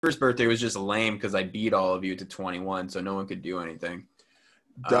birthday was just lame because I beat all of you to 21, so no one could do anything.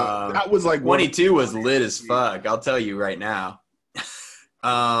 That was like 22 was lit as fuck. I'll tell you right now.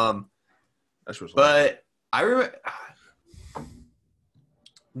 But I remember.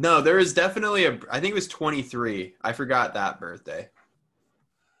 No, there was definitely I think it was 23. I forgot that birthday.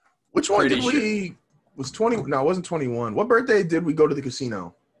 Which one did we? Was 20? No, it wasn't 21. What birthday did we go to the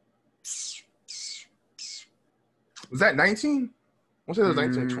casino? Was that 19? I want to say it was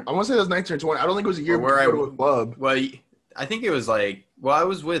 19. I want to say it was 19 or 20. I don't think it was a year where I go to a club. Well, I think it was like. Well, I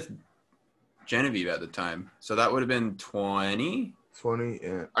was with Genevieve at the time, so that would have been 20. 20,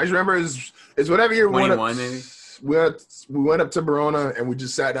 yeah. I just remember it's whatever year 21 maybe. We went up to Verona and we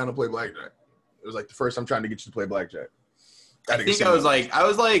just sat down to play blackjack. It was like the first time trying to get you to play blackjack. I think I was like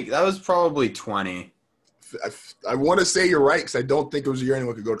that was probably 20. I want to say you're right because I don't think it was a year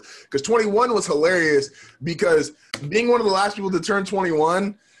anyone could go to. Because 21 was hilarious because being one of the last people to turn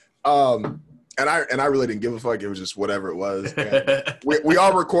 21, and I really didn't give a fuck. It was just whatever it was. we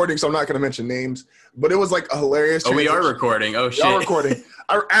are recording, so I'm not going to mention names. But it was like a hilarious. Oh, we are recording. Oh shit, we are recording.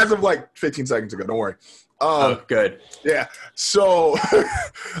 As of like 15 seconds ago. Don't worry. Oh, good. Yeah. So,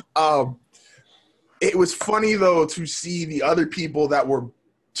 it was funny though to see the other people that were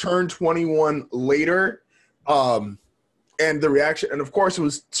turned 21 later, and the reaction. And of course, it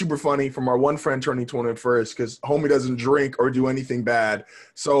was super funny from our one friend turning 21 first because homie doesn't drink or do anything bad.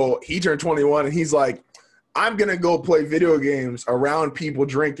 So he turned 21 and he's like, I'm going to go play video games around people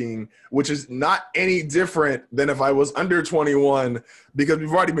drinking, which is not any different than if I was under 21 because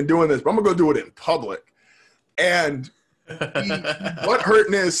we've already been doing this, but I'm going to go do it in public. And the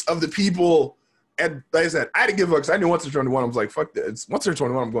butthurtness of the people, and like I said, I had to give up because I knew once they're 21, I was like, fuck this. Once they're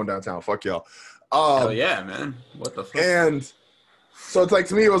 21, I'm going downtown. Fuck y'all. Hell yeah, man. What the fuck? And so it's like,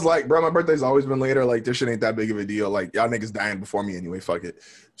 to me, it was like, bro, my birthday's always been later. Like, this shit ain't that big of a deal. Like, y'all niggas dying before me anyway. Fuck it.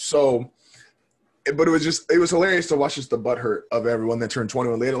 So, but it was hilarious to watch just the butthurt of everyone that turned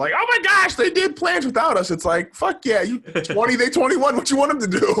 21 later. Like, oh my gosh, they did plans without us. It's like, fuck yeah, you 20, they 21. What you want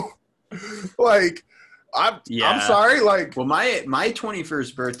them to do? Like, I'm sorry. Like, well, my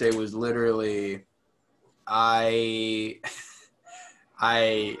 21st birthday was literally, I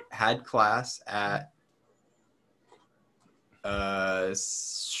had class at, I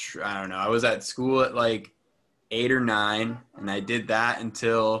don't know. I was at school at like 8 or 9, and I did that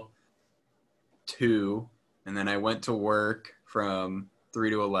until 2, and then I went to work from 3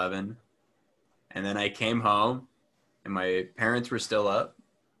 to 11, and then I came home, and my parents were still up,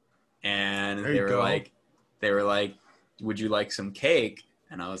 and they were like, would you like some cake?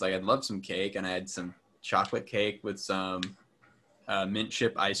 And I was like, I'd love some cake. And I had some chocolate cake with some mint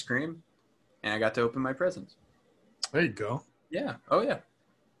chip ice cream. And I got to open my presents. There you go. Yeah. Oh, yeah.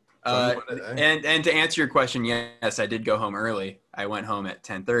 And to answer your question, yes, I did go home early. I went home at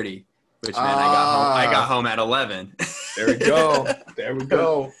 10:30, which meant I got home at 11. There we go. There we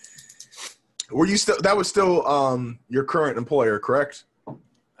go. Were you still? That was still your current employer, correct?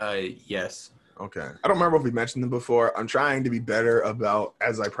 Yes. Okay. I don't remember if we mentioned them before. I'm trying to be better about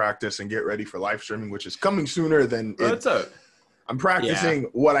as I practice and get ready for live streaming, which is coming sooner than What's up? I'm practicing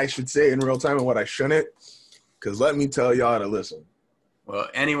what I should say in real time and what I shouldn't. Because let me tell y'all to listen. Well,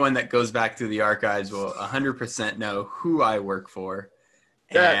 anyone that goes back through the archives will 100% know who I work for.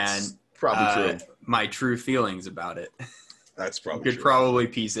 That's probably true. My true feelings about it. That's probably You could probably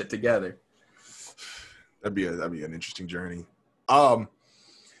piece it together. That'd be an interesting journey.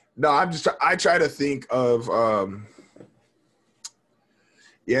 No, I try to think of,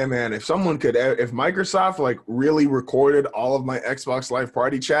 yeah, man, if Microsoft like really recorded all of my Xbox Live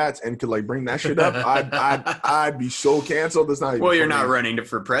Party chats and could like bring that shit up, I'd be so canceled. That's not even well, you're not running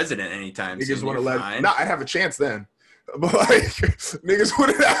for president anytime soon. Niggas want to let, no, I have a chance then. But like, niggas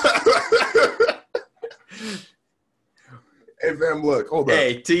wouldn't have. Hey, fam, look, hold up.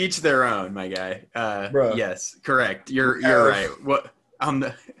 Hey, to each their own, my guy. Bruh. Yes, correct. You're right. What?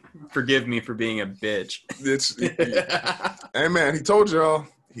 Forgive me for being a bitch. Hey man, he told y'all.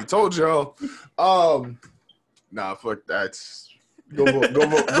 Nah, fuck that.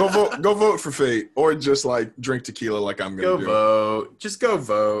 Go vote for Fate, or just like drink tequila like I'm gonna do. Go vote. Just go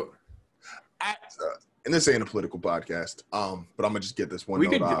vote. And this ain't a political podcast. But I'm gonna just get this one.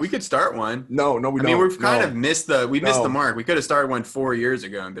 We could start one. No, we don't. I mean, we've kind of missed the mark. We could have started one 4 years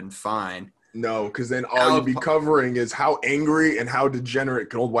ago and been fine. No, because then all you'd be covering is how angry and how degenerate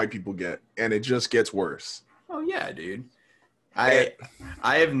can old white people get, and it just gets worse. Oh yeah, dude. I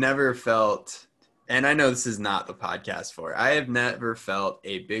have never felt, and I know this is not the podcast for it, I have never felt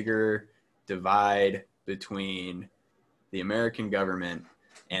a bigger divide between the American government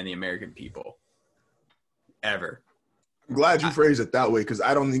and the American people. Ever. I'm glad you phrased it that way, because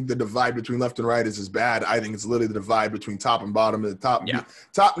I don't think the divide between left and right is as bad. I think it's literally the divide between top and bottom, and the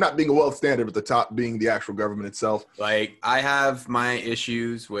top not being a wealth standard, but the top being the actual government itself. Like, I have my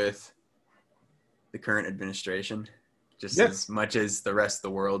issues with the current administration, just as much as the rest of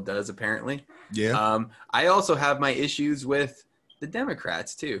the world does, apparently. Yeah. I also have my issues with the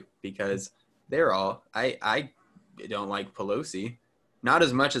Democrats too, because I don't like Pelosi. Not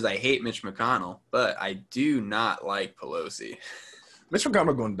as much as I hate Mitch McConnell, but I do not like Pelosi. Mitch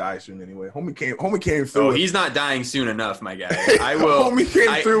McConnell going to die soon anyway. Homie came through. Oh, he's not dying soon enough, my guy. I will. Homie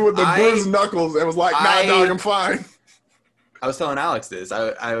came through with the bruised knuckles and was like, "Nah, dog, I'm fine." I was telling Alex this.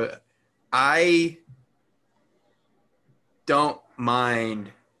 I don't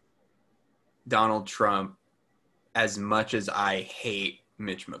mind Donald Trump as much as I hate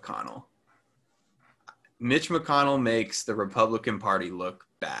Mitch McConnell. Mitch McConnell makes the Republican Party look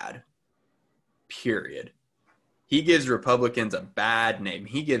bad. Period. He gives Republicans a bad name.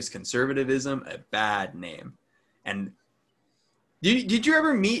 He gives conservatism a bad name. And did you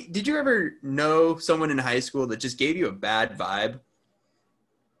ever know someone in high school that just gave you a bad vibe?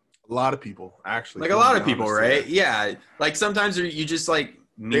 A lot of people, actually. Like a lot of people, right? Yeah. Like sometimes you just like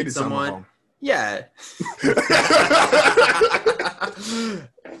meet someone. Yeah.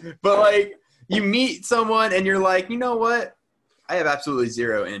 But like, you meet someone and you're like, you know what? I have absolutely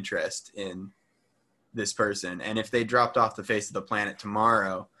zero interest in this person. And if they dropped off the face of the planet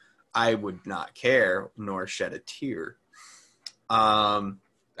tomorrow, I would not care nor shed a tear.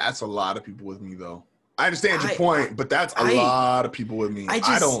 That's a lot of people with me, though. I understand your point, but that's a lot of people with me.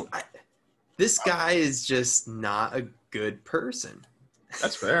 This guy is just not a good person.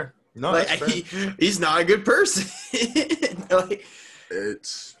 That's fair. No, like, that's fair. He's not a good person. Like,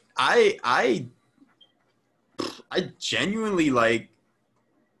 I genuinely like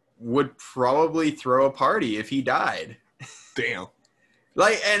would probably throw a party if he died. Damn.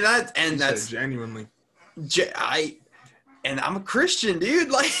 Like, and that's genuinely. I'm a Christian, dude.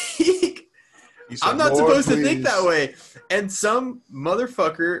 Like, I'm not supposed to think that way. And some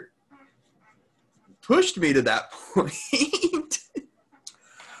motherfucker pushed me to that point.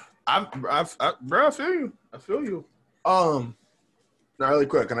 Bro, I feel you. Now, really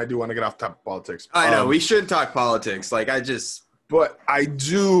quick, and I do want to get off the top of politics. I know we should talk politics. Like, but I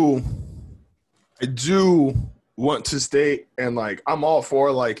do want to state, and like, I'm all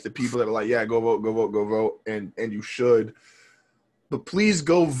for like the people that are like, yeah, go vote, and you should. But please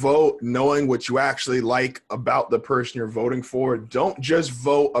go vote knowing what you actually like about the person you're voting for. Don't just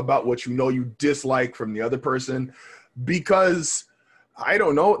vote about what you know you dislike from the other person, because I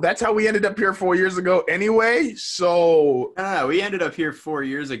don't know. That's how we ended up here 4 years ago anyway. So we ended up here 4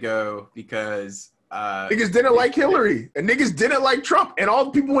 years ago because niggas didn't like Hillary and niggas didn't like Trump, and all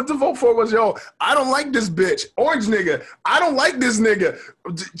the people went to vote for was, yo, I don't like this bitch. Orange nigga, I don't like this nigga.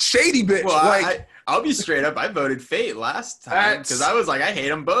 Shady bitch. Well, I'll be straight up. I voted Fate last time because I was like, I hate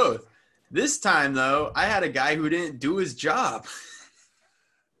them both. This time, though, I had a guy who didn't do his job.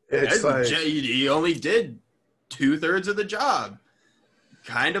 He only did 2/3 of the job.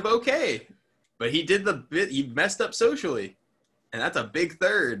 Kind of okay. But he did he messed up socially. And that's a big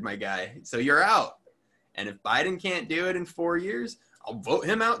third, my guy. So you're out. And if Biden can't do it in 4 years, I'll vote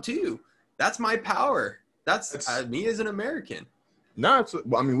him out too. That's my power. That's me as an American. No,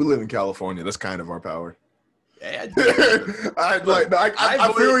 I mean, we live in California. That's kind of our power. Yeah, I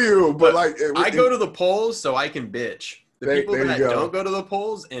feel you, but like I go to the polls so I can bitch. The people that don't go to the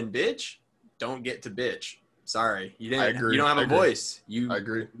polls and bitch don't get to bitch. Sorry, you didn't. You don't have a voice. I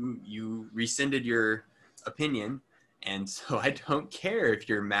agree. You rescinded your opinion, and so I don't care if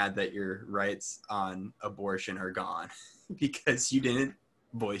you're mad that your rights on abortion are gone because you didn't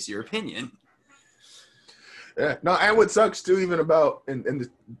voice your opinion. Yeah, no, and what sucks too, even about and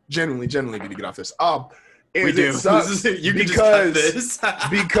genuinely, we need to get off this. We do. It sucks you can just cut this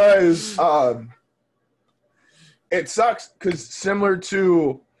because it sucks because similar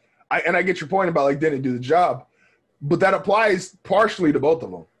to, I get your point about like didn't do the job, but that applies partially to both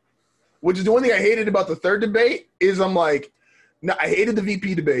of them. Which is the one thing I hated about the third debate is I'm like, no, I hated the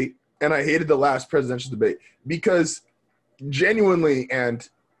VP debate and I hated the last presidential debate because genuinely and.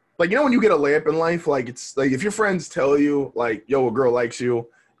 Like, you know, when you get a layup in life, like, it's like if your friends tell you, like, yo, a girl likes you,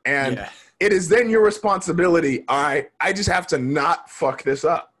 and it is then your responsibility, all right, I just have to not fuck this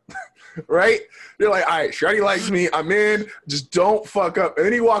up, right? You're like, all right, Shreddy likes me, I'm in, just don't fuck up. And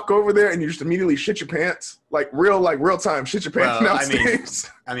then you walk over there and you just immediately shit your pants, like real time, shit your pants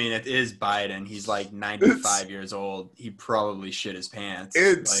downstairs. I mean, it is Biden. He's like 95 years old. He probably shit his pants.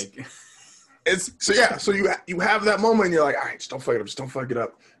 So you have that moment and you're like, all right, just don't fuck it up, just don't fuck it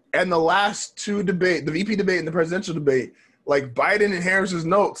up. And the last two debate, the VP debate and the presidential debate, like Biden and Harris's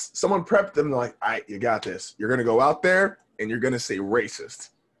notes, someone prepped them like, all right, you got this. You're going to go out there and you're going to say racist.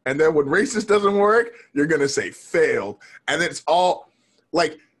 And then when racist doesn't work, you're going to say failed. And then it's all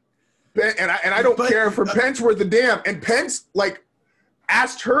like, and I don't care for Pence worth a damn. And Pence like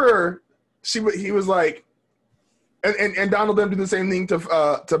asked her, he was like, and Donald Trump did the same thing to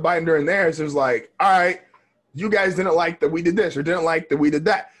Biden during theirs. It was like, all right, you guys didn't like that we did this or didn't like that we did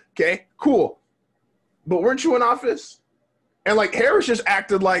that. Okay, cool. But weren't you in office? And like Harris just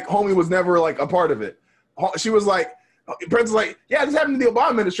acted like homie was never like a part of it. She was like, Pence was like, yeah, this happened to the Obama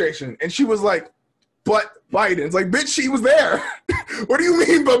administration. And she was like, but Biden. It's like, bitch, he was there. What do you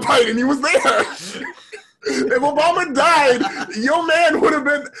mean but Biden? He was there. If Obama died, your man would have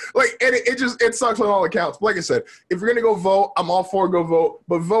been like, and it sucks on all accounts. But like I said, if you're gonna go vote, I'm all for go vote,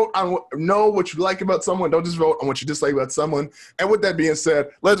 but vote on know what you like about someone. Don't just vote on what you dislike about someone. And with that being said,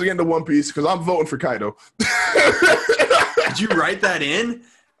 let's get into One Piece because I'm voting for Kaido. Did you write that in?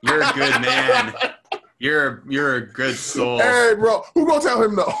 You're a good man. You're a good soul. Hey, bro, who gonna tell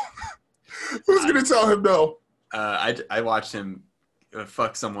him no? Who's gonna tell him no? I watched him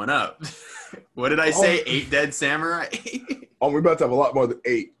fuck someone up. What did I say? 8 dead samurai? We're about to have a lot more than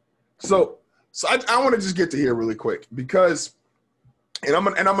 8. So I want to just get to here really quick because, and I'm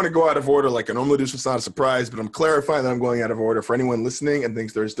gonna go out of order like I normally do, so it's not a surprise, but I'm clarifying that I'm going out of order for anyone listening and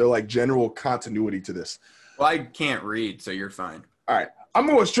thinks there's still like general continuity to this. Well, I can't read, so you're fine. All right, I'm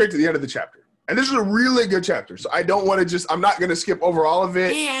going straight to the end of the chapter, and this is a really good chapter. So I don't want to I'm not gonna skip over all of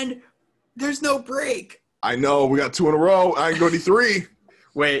it. And there's no break. I know we got 2 in a row. I can go to 3.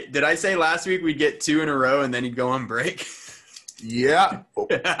 Wait, did I say last week we'd get 2 in a row and then he'd go on break? Yeah.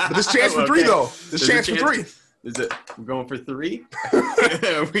 But there's chance for 3, though. There's chance for 3. Is it? We're going for 3?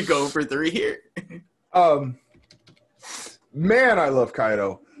 Are we going for 3 here? Man, I love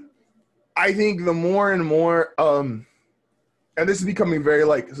Kaido. I think the more and more, and this is becoming very,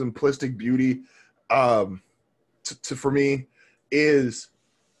 like, simplistic beauty for me, is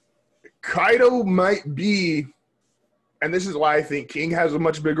Kaido might be, and this is why I think King has a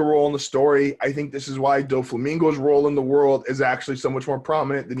much bigger role in the story. I think this is why Doflamingo's role in the world is actually so much more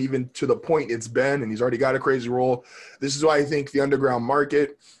prominent than even to the point it's been, and he's already got a crazy role. This is why I think the underground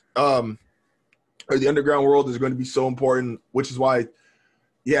market or the underground world is going to be so important, which is why,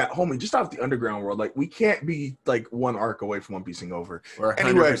 yeah, homie, just off the underground world, like we can't be like one arc away from One Piecing over. We're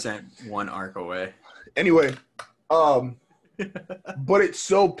 100% one arc away. Anyway, but it's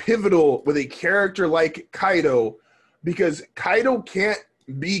so pivotal with a character like Kaido because Kaido can't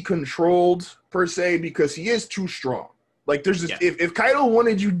be controlled per se because he is too strong. Like there's just, if Kaido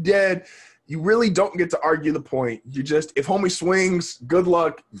wanted you dead, you really don't get to argue the point. You just, if homie swings, good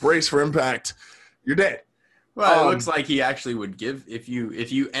luck, brace for impact, you're dead. Well, it looks like he actually would give, if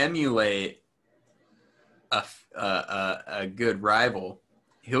you emulate a good rival,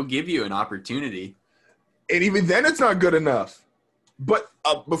 he'll give you an opportunity. And even then, it's not good enough. But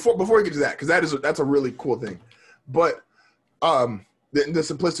before we get to that, because that's a really cool thing. But the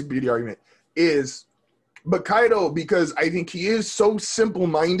simplistic beauty argument is, but Kaido, because I think he is so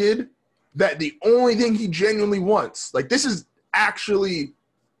simple-minded that the only thing he genuinely wants, like this is actually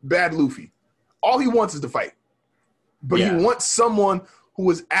bad Luffy. All he wants is to fight. But he wants someone who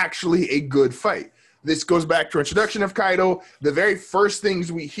is actually a good fight. This goes back to introduction of Kaido. The very first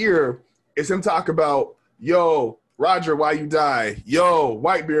things we hear is him talk about, yo, Roger, why you die? Yo,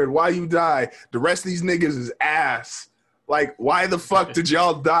 Whitebeard, why you die? The rest of these niggas is ass. Like, why the fuck did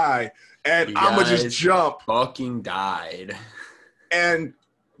y'all die? And I'ma just jump. Fucking died. And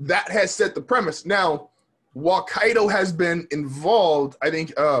that has set the premise. Now, while Kaido has been involved, I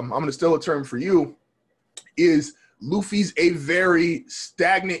think I'm gonna steal a term for you, is Luffy's a very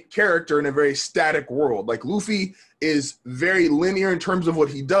stagnant character in a very static world. Like Luffy is very linear in terms of what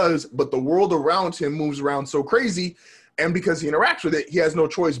he does, but the world around him moves around so crazy. And because he interacts with it, he has no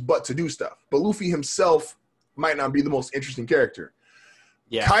choice but to do stuff. But Luffy himself might not be the most interesting character.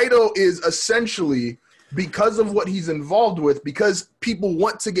 Yeah. Kaido is essentially, because of what he's involved with, because people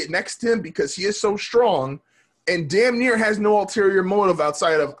want to get next to him because he is so strong, and damn near has no ulterior motive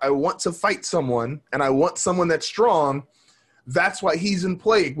outside of, I want to fight someone, and I want someone that's strong. That's why he's in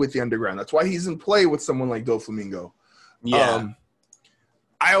play with the underground. That's why he's in play with someone like Doflamingo. Yeah.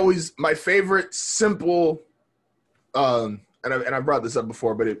 My favorite simple, and I brought this up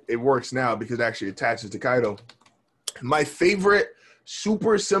before, but it works now because it actually attaches to Kaido. My favorite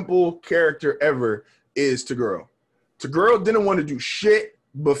super simple character ever is Toguro. Toguro didn't want to do shit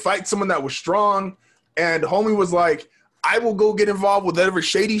but fight someone that was strong. And homie was like, I will go get involved with whatever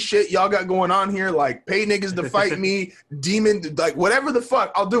shady shit y'all got going on here. Like, pay niggas to fight me, demon, like, whatever the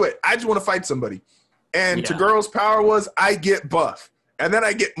fuck, I'll do it. I just want to fight somebody. And Yeah. Togoro's power was, I get buff. And then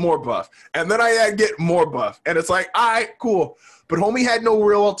I get more buff. And then I get more buff. And it's like, all right, cool. But homie had no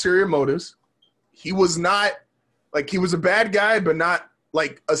real ulterior motives. He was not, like, he was a bad guy, but not,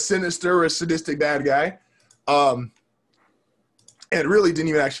 like, a sinister or a sadistic bad guy. And really didn't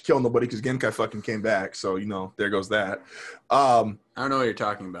even actually kill nobody because Genkai fucking came back. So, you know, there goes that. I don't know what you're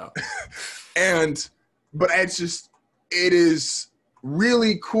talking about. But it's just, it is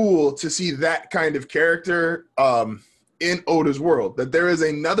really cool to see that kind of character in Oda's world. That there is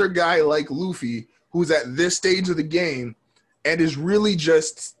another guy like Luffy who's at this stage of the game and is really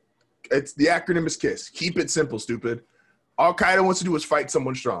just, it's the acronym is KISS. Keep it simple, stupid. All Kaido wants to do is fight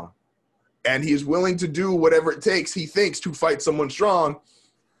someone strong. And he is willing to do whatever it takes, he thinks, to fight someone strong.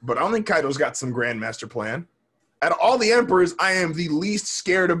 But I don't think Kaido's got some grand master plan. Out of all the Emperors, I am the least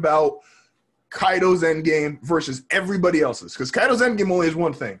scared about Kaido's endgame versus everybody else's. Because Kaido's endgame only is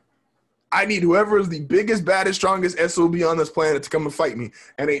one thing. I need whoever is the biggest, baddest, strongest SOB on this planet to come and fight me.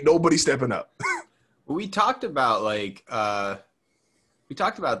 And ain't nobody stepping up. We talked about, like,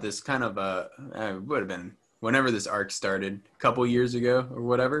 this kind of, would have been whenever this arc started, a couple years ago or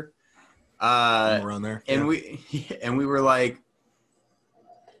whatever. Around there. And we were like,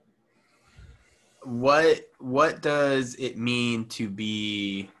 what does it mean to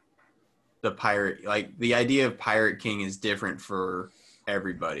be the pirate? Like, the idea of Pirate King is different for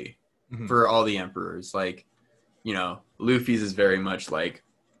everybody, for all the emperors. Like, you know, Luffy's is very much like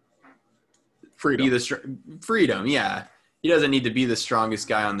freedom. Yeah, he doesn't need to be the strongest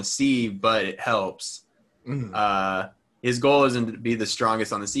guy on the sea, but it helps. His goal isn't to be the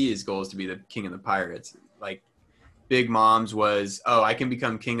strongest on the sea. His goal is to be the king of the pirates. Like, Big Mom's was, I can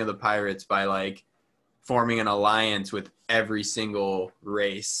become king of the pirates by, like, forming an alliance with every single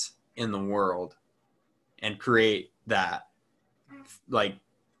race in the world and create that. Like,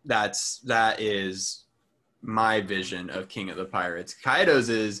 that is my vision of king of the pirates. Kaido's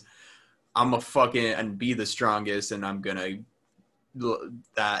is, I'm a fucking and be the strongest, and I'm gonna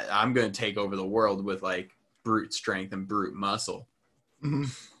take over the world with, like, brute strength and brute muscle.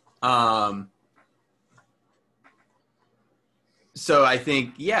 So I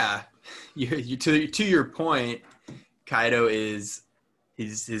think, yeah, you to your point, Kaido is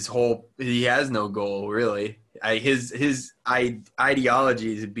he has no goal really. His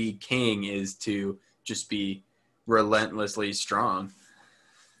ideology to be king is to just be relentlessly strong.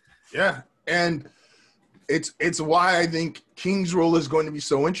 Yeah, and it's why I think King's role is going to be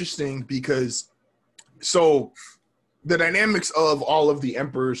so interesting, because so the dynamics of all of the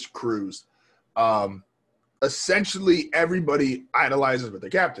Emperor's crews, essentially everybody idolizes with the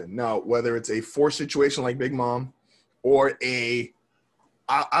captain. Now, whether it's a forced situation like Big Mom or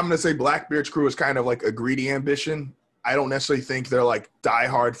I'm going to say Blackbeard's crew is kind of like a greedy ambition. I don't necessarily think they're like die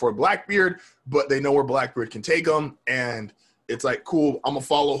hard for Blackbeard, but they know where Blackbeard can take them. And it's like, cool, I'm going to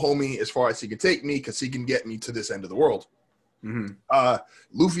follow homie as far as he can take me because he can get me to this end of the world.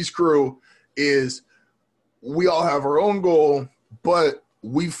 Luffy's crew is, we all have our own goal, but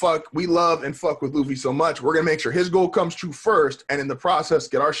we love and fuck with Luffy so much, we're going to make sure his goal comes true first, and in the process,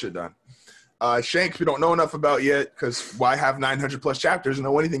 get our shit done. Shanks, we don't know enough about yet, because why have 900 plus chapters and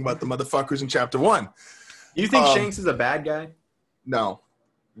know anything about the motherfuckers in chapter 1? Do you think Shanks is a bad guy? No,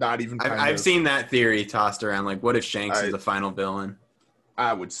 not even. I've seen that theory tossed around. Like, what if Shanks is the final villain?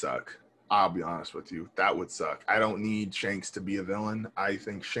 I would suck. I'll be honest with you. That would suck. I don't need Shanks to be a villain. I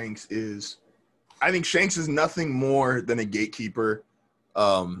think Shanks is nothing more than a gatekeeper.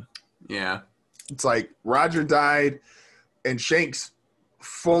 Yeah. It's like Roger died, and Shanks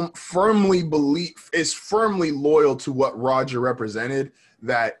firmly loyal to what Roger represented,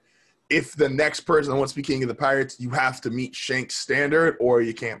 that if the next person wants to be king of the pirates, you have to meet Shanks' standard or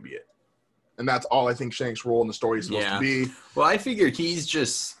you can't be it. And that's all I think Shanks' role in the story is supposed to be. Well, I figured he's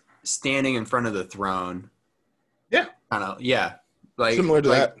just standing in front of the throne. Yeah. Kind of, yeah. Like, similar to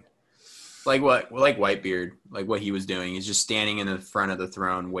that. Like what? Like Whitebeard. Like what he was doing. He's just standing in the front of the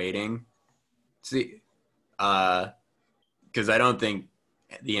throne waiting. See, because I don't think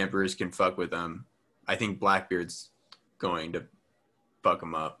the emperors can fuck with him. I think Blackbeard's going to fuck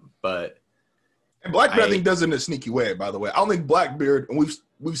him up. But and Blackbeard, I think, does it in a sneaky way, by the way. I don't think Blackbeard, and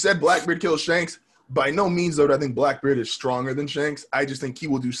we've said Blackbeard kills Shanks. By no means, though, do I think Blackbeard is stronger than Shanks. I just think he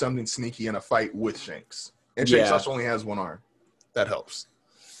will do something sneaky in a fight with Shanks. And Shanks also only has one arm. That helps.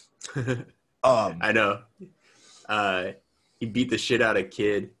 I know. He beat the shit out of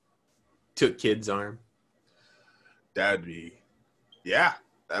Kid. Took Kid's arm. That'd be, yeah.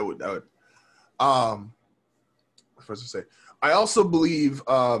 That would. What was I supposed to say? I also believe.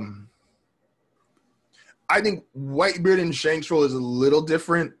 I think Whitebeard and Shanks' role is a little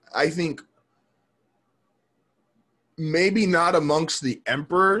different. I think maybe not amongst the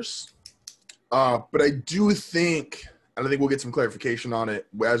emperors, but I do think, and I think we'll get some clarification on it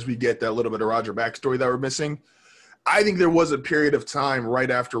as we get that little bit of Roger backstory that we're missing. I think there was a period of time right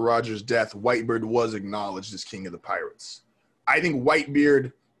after Roger's death, Whitebeard was acknowledged as king of the pirates. I think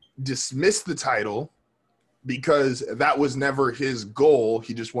Whitebeard dismissed the title because that was never his goal.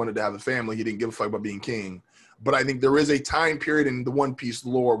 He just wanted to have a family. He didn't give a fuck about being king. But I think there is a time period in the One Piece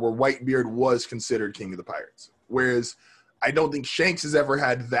lore where Whitebeard was considered king of the pirates. Whereas I don't think Shanks has ever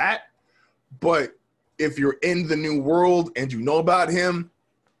had that. But if you're in the New World and you know about him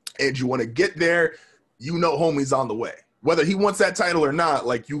and you want to get there, you know homie's on the way. Whether he wants that title or not,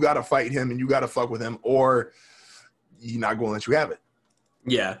 like, you got to fight him and you got to fuck with him, or he's not going to let you have it.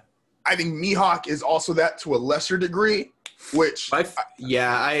 Yeah. I think Mihawk is also that to a lesser degree, which... I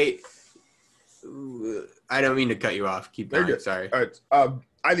don't mean to cut you off. Keep going. Sorry. All right.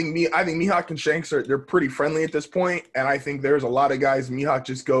 I think Mihawk and Shanks they're pretty friendly at this point, and I think there's a lot of guys Mihawk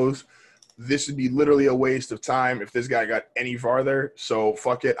just goes, this would be literally a waste of time if this guy got any farther, so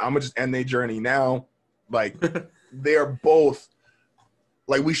fuck it. I'm going to just end their journey now. Like, they are both...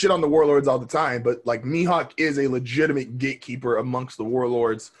 Like, we shit on the warlords all the time, but, like, Mihawk is a legitimate gatekeeper amongst the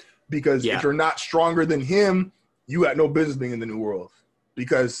warlords because if you're not stronger than him, you got no business being in the New World.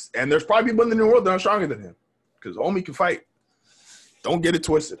 And there's probably people in the New World that are stronger than him because homie can fight. Don't get it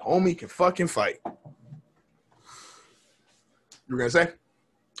twisted. Homie can fucking fight. You were going to say?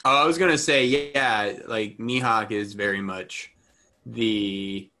 Oh, I was going to say, yeah, like, Mihawk is very much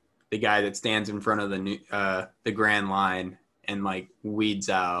the guy that stands in front of the Grand Line and, like, weeds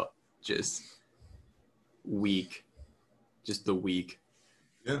out just the weak.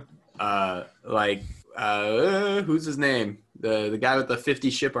 Yeah. Who's his name? The guy with the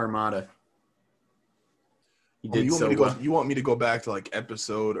 50 ship armada. He did you want me to go back to, like,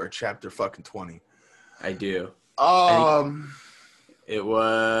 episode or chapter fucking 20? I do. It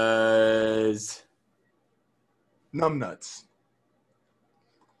was Numbnuts.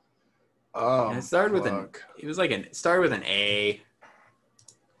 It started with started with an A.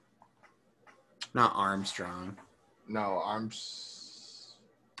 Not Armstrong. No,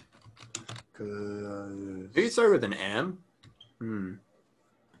 Maybe it started with an M.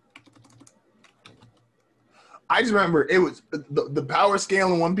 I just remember it was the power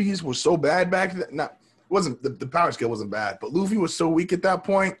scale in One Piece was so bad back then. It wasn't the power scale wasn't bad, but Luffy was so weak at that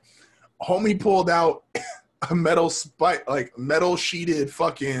point. Homie pulled out a metal sheeted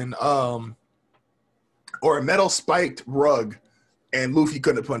fucking or a metal spiked rug, and Luffy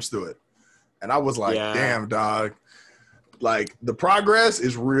couldn't punch through it. And I was like, damn, dog. Like, the progress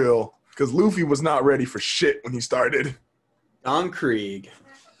is real because Luffy was not ready for shit when he started. Don Krieg.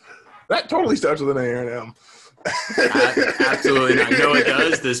 That totally starts with an A&M. Absolutely not. No, it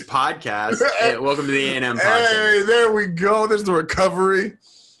does. This podcast. Hey, welcome to the A&M podcast. Hey, there we go. There's the recovery.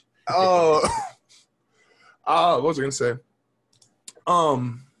 What was I gonna say?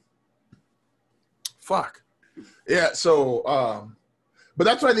 Fuck. Yeah. So, but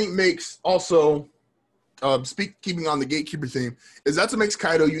that's what I think makes also. Keeping on the gatekeeper theme, is that's what makes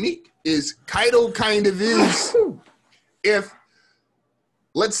Kaido unique. Is Kaido kind of is, if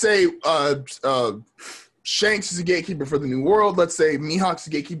let's say Shanks is a gatekeeper for the New World, let's say Mihawk's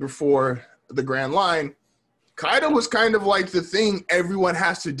a gatekeeper for the Grand Line, Kaido was kind of like the thing everyone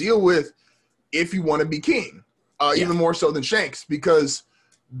has to deal with if you want to be king, even more so than Shanks, because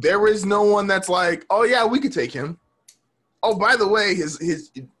there is no one that's like, oh yeah, we could take him. Oh, by the way, his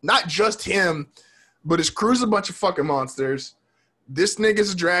not just him, but his crew's a bunch of fucking monsters. This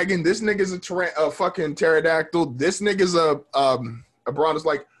nigga's a dragon. This nigga's a fucking pterodactyl. This nigga's a piranha's.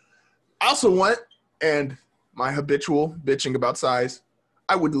 Like, I also want, and my habitual bitching about size,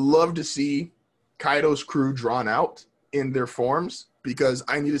 I would love to see Kaido's crew drawn out in their forms because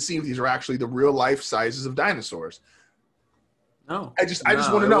I need to see if these are actually the real life sizes of dinosaurs. No, I just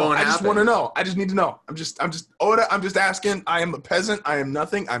want to know. I just want to know. I just need to know. I'm just Oda. I'm just asking. I am a peasant. I am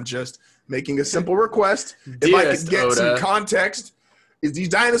nothing. I'm just making a simple request. If I could get some context, is these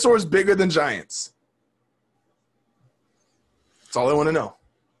dinosaurs bigger than giants? That's all I want to know.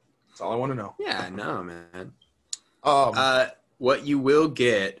 That's all I want to know. Yeah, no, man. What you will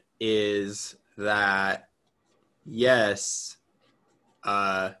get is that, yes,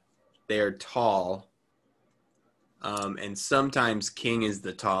 they are tall, and sometimes King is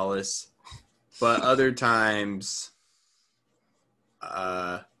the tallest, but other times,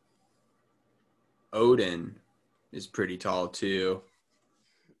 Odin is pretty tall too.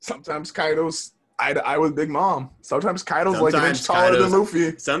 Sometimes Kaido's eye to eye with Big Mom. Sometimes Kaido's like an inch taller than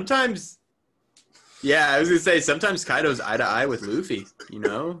Luffy. Sometimes, yeah, I was gonna say sometimes Kaido's eye to eye with Luffy. You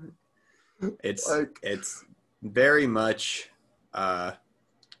know, it's very much.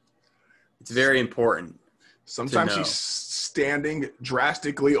 It's very important. Sometimes he's standing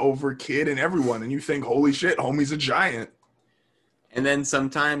drastically over Kid and everyone, and you think, holy shit, homie's a giant. And then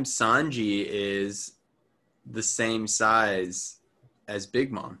sometimes Sanji is the same size as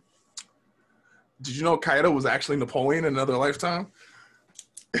Big Mom. Did you know Kaido was actually Napoleon in another lifetime?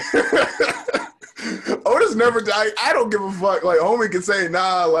 Oda's never died. I don't give a fuck. Like, homie can say,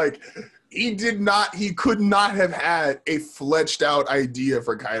 nah, like, he could not have had a fledged out idea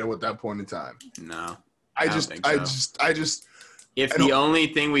for Kaido at that point in time. No. I just, if the only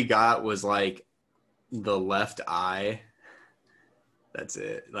thing we got was like the left eye, that's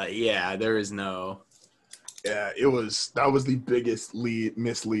it. Like, yeah, there is no. Yeah, that was the biggest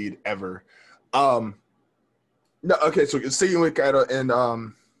mislead ever. No, okay, so sticking with Kaido,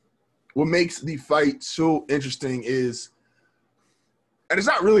 and what makes the fight so interesting is, and it's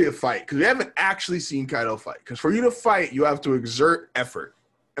not really a fight because we haven't actually seen Kaido fight. Because for you to fight, you have to exert effort,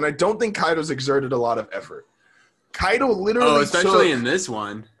 and I don't think Kaido's exerted a lot of effort. Kaido literally, especially in this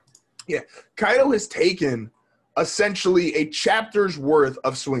one. Yeah, Kaido has taken essentially a chapter's worth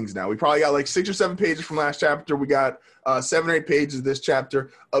of swings now. We probably got like 6 or 7 pages from last chapter. We got 7 or 8 pages of this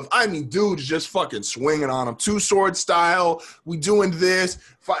chapter of, dude's just fucking swinging on him. 2-sword style. We doing this.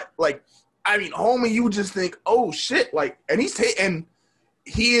 Fight. Like, homie, you would just think, oh shit. Like, and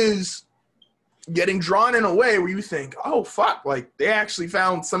he is getting drawn in a way where you think, oh fuck. Like, they actually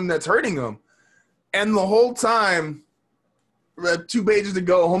found something that's hurting him. And the whole time, 2 pages to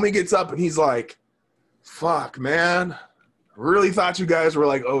go, homie gets up and he's like, fuck, man. I really thought you guys were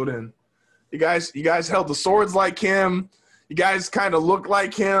like Oden. You guys held the swords like him. You guys kind of look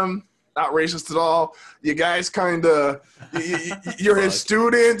like him. Not racist at all. You guys kind of, you're his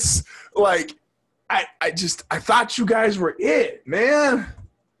students. Like, I thought you guys were it, man.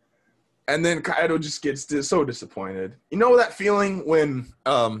 And then Kaido just gets so disappointed. You know that feeling when,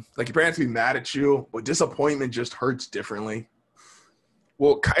 like, your parents be mad at you, but disappointment just hurts differently?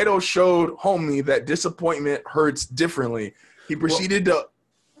 Well, Kaido showed homie that disappointment hurts differently. He proceeded to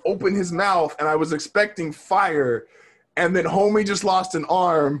open his mouth, and I was expecting fire, and then homie just lost an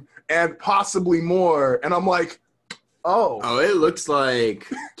arm and possibly more. And I'm like, oh. Oh, it looks like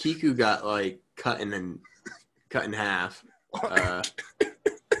Kiku got, like, cut in half.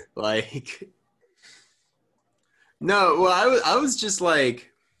 Like, no, well, I was just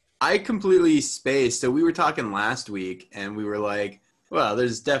like, I completely spaced. So we were talking last week, and we were like, well,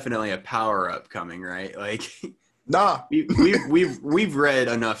 there's definitely a power up coming, right? Like, nah, we've read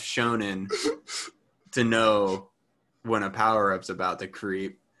enough shonen to know when a power up's about to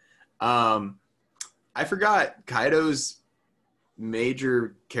creep. I forgot Kaido's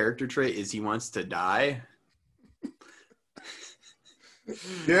major character trait is he wants to die.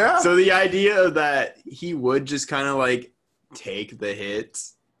 Yeah. So the idea that he would just kind of like take the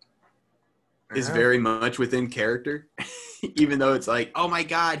hits is very much within character, even though it's like, oh my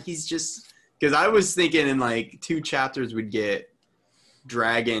God, he's just, because I was thinking in like 2 chapters we'd get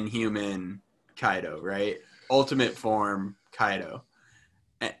dragon human Kaido, right? Ultimate form Kaido.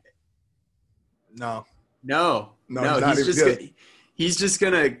 No, he's just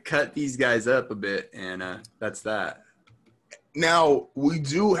gonna cut these guys up a bit, and that's that. Now we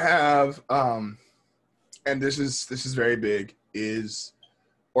do have, and this is very big. It's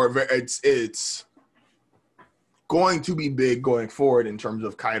going to be big going forward in terms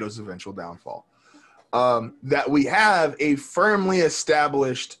of Kaido's eventual downfall. That we have a firmly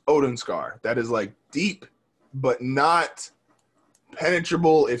established Oden scar that is like deep, but not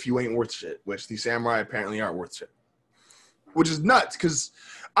penetrable if you ain't worth shit, which the samurai apparently aren't worth shit. Which is nuts, because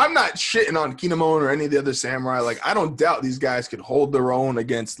I'm not shitting on Kinemon or any of the other samurai. Like, I don't doubt these guys could hold their own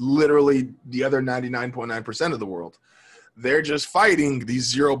against literally the other 99.9% of the world. They're just fighting the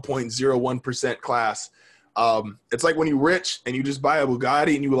 0.01% class. It's like when you're rich and you just buy a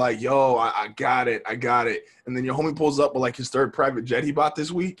Bugatti and you're like, yo, I got it. And then your homie pulls up with like his 3rd private jet he bought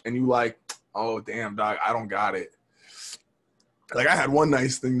this week, and you like, oh, damn, dog, I don't got it. Like, I had one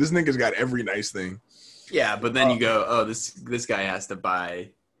nice thing. This nigga's got every nice thing. Yeah, but then you go, oh, this guy has to buy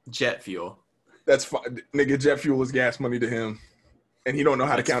jet fuel. That's fine. Nigga, jet fuel is gas money to him. And he don't know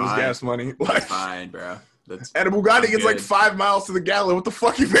how to count his gas money. Like, that's fine, bro. And a Bugatti gets like 5 miles to the gallon. What the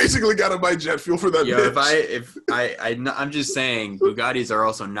fuck? You basically got to buy jet fuel for that bitch. I'm just saying, Bugattis are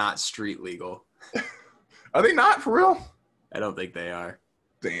also not street legal. Are they not, for real? I don't think they are.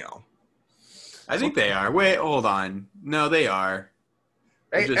 Damn. I think they are. Wait, hold on. No, they are.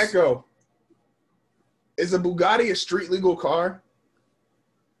 Hey, Echo. Is a Bugatti a street legal car?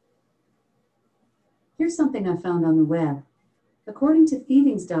 Here's something I found on the web. According to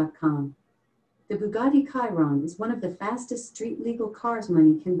thievings.com, The Bugatti Chiron is one of the fastest street-legal cars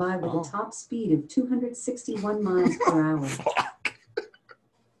money can buy with a top speed of 261 miles per hour. Fuck.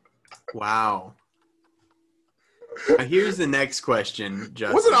 Wow. Now here's the next question,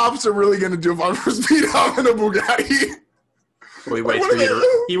 Justin. What's an officer really going to do if I'm for speed up in a Bugatti? Well,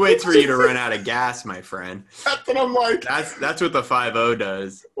 he waits for you to run out of gas, my friend. That's what I'm like. That's what the 5.0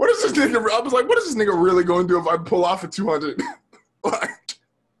 does. What is this nigga? I was like, what is this nigga really going to do if I pull off at 200? Like,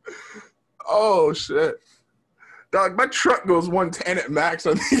 oh shit, dog! My truck goes 110 at max.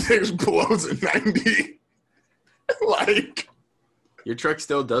 I think it just blows at 90. Like, your truck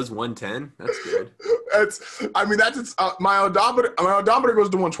still does 110. That's good. My odometer. My odometer goes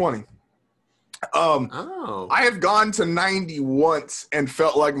to 120. Oh. I have gone to 90 once and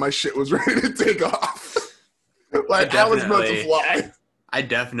felt like my shit was ready to take off. Like I was about to fly. I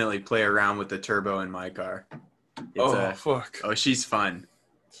definitely play around with the turbo in my car. Fuck. Oh, she's fun.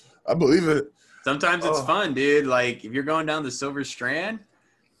 I believe it. Sometimes it's fun, dude. Like if you're going down the Silver Strand,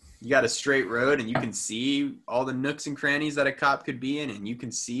 you got a straight road and you can see all the nooks and crannies that a cop could be in, and you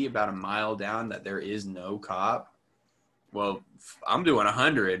can see about a mile down that there is no cop. Well, I'm doing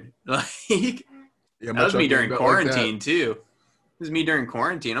 100. Like, that was me during quarantine, too. It was me during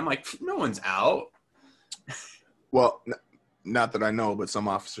quarantine. I'm like, no one's out. Well, not that I know, but some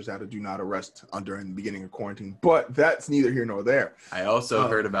officers had to do not arrest during the beginning of quarantine. But that's neither here nor there. I also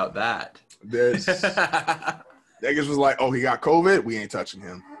heard about that. Niggas was like, oh, he got COVID? We ain't touching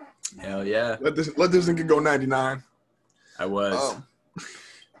him. Hell yeah. Let this nigga go 99. I was.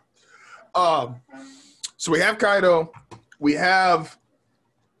 So we have Kaido. We have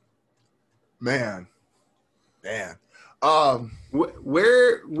man.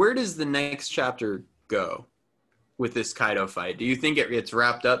 Where does the next chapter go with this Kaido fight? Do you think it gets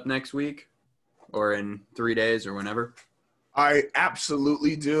wrapped up next week or in 3 days or whenever? I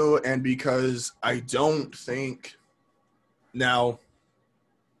absolutely do, and because I don't think now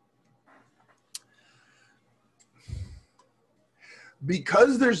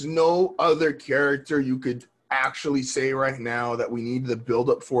because there's no other character you could actually say right now that we need the build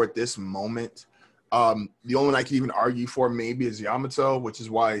up for at this moment. The only one I could even argue for maybe is Yamato, which is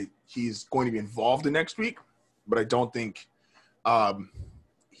why he's going to be involved in next week. But I don't think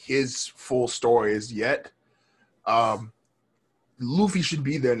his full story is yet. Luffy should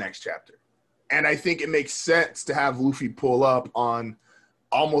be there next chapter. And I think it makes sense to have Luffy pull up on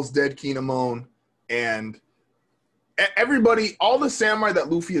almost dead Kinemon and everybody, all the samurai that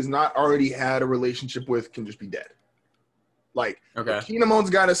Luffy has not already had a relationship with can just be dead. Like, okay.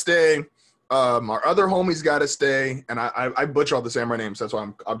 Kinemon's got to stay. Our other homies got to stay. And I butcher all the samurai names. That's why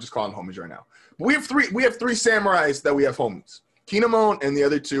I'm just calling them homies right now. But we have three samurais that we have homies. Kinemon and the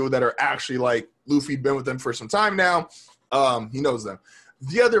other two that are actually like Luffy'd been with them for some time now. He knows them.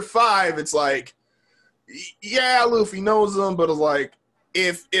 The other five, it's like, yeah, Luffy knows them, but it's like,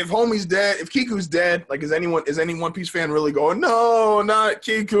 if homie's dead, if Kiku's dead, like is any One Piece fan really going, no, not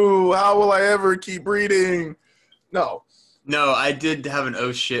Kiku, how will I ever keep reading? No, I did have an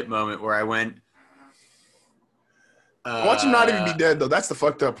oh shit moment where I went. Watch him not even be dead though. That's the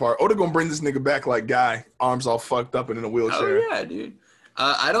fucked up part. Oda gonna bring this nigga back like Guy, arms all fucked up and in a wheelchair. Oh yeah, dude.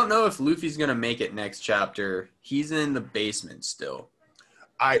 I don't know if Luffy's gonna make it next chapter. He's in the basement still.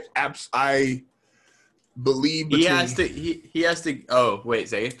 I believe he has to. Oh wait,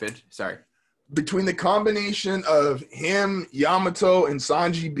 say it. Finish. Sorry. Between the combination of him, Yamato, and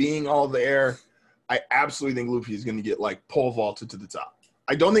Sanji being all there, I absolutely think Luffy is going to get like pole vaulted to the top.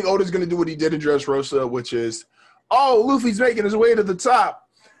 I don't think Oda's going to do what he did in Dressrosa, which is, oh, Luffy's making his way to the top,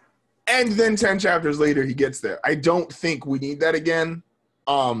 and then 10 chapters later he gets there. I don't think we need that again.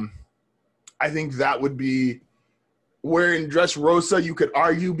 I think that would be where in Dressrosa you could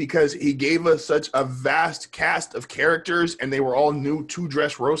argue because he gave us such a vast cast of characters and they were all new to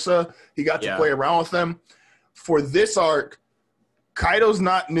Dressrosa. He got to play around with them. For this arc, Kaido's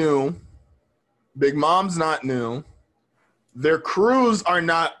not new. Big Mom's not new. Their crews are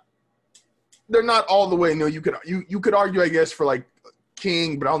not – they're not all the way new. You could argue, I guess, for like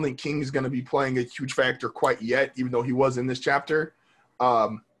King, but I don't think King is going to be playing a huge factor quite yet, even though he was in this chapter,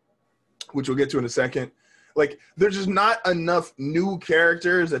 which we'll get to in a second. Like, there's just not enough new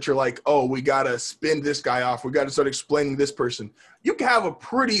characters that you're like, oh, we got to spin this guy off. We got to start explaining this person. You can have a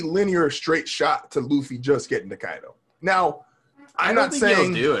pretty linear, straight shot to Luffy just getting to Kaido. Now, I'm not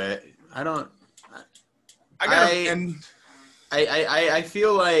saying he'll do it. I don't. I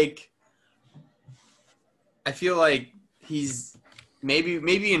feel like he's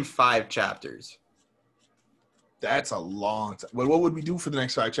maybe in 5 chapters. That's a long time. What would we do for the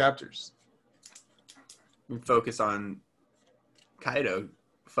next 5 chapters? We focus on Kaido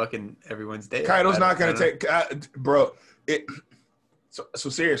fucking everyone's day. Kaido's not gonna take, bro. So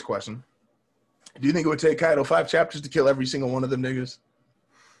serious question. Do you think it would take Kaido 5 chapters to kill every single one of them niggas?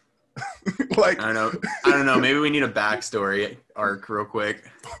 Like, I don't know. Maybe we need a backstory arc real quick.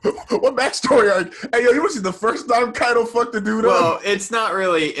 What backstory arc? Hey, yo, you want to see the first time Kaido fucked the dude up? Well, it's not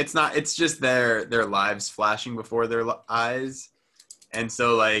really. It's just their lives flashing before their eyes, and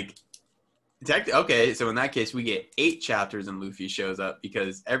so like, okay. So in that case, we get 8 chapters and Luffy shows up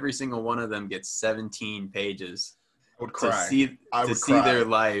because every single one of them gets 17 pages. I would cry. See their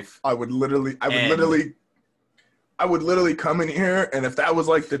life. I would literally come in here, and if that was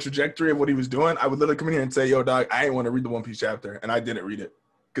like the trajectory of what he was doing, I would literally come in here and say, "Yo, dog, I didn't want to read the One Piece chapter," and I didn't read it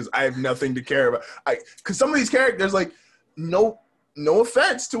because I have nothing to care about. Because some of these characters, like, no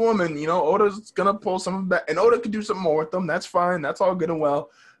offense to them, and Oda's gonna pull some of that, and Oda could do something more with them. That's fine. That's all good and well,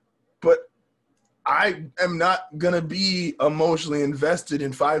 but I am not gonna be emotionally invested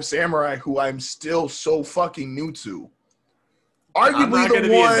in 5 Samurai who I'm still so fucking new to. Arguably, I'm not going to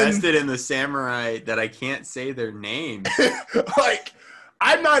be invested in the samurai that I can't say their name. Like,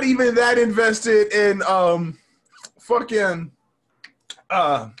 I'm not even that invested in what's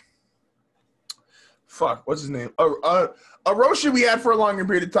his name? Orochi we had for a longer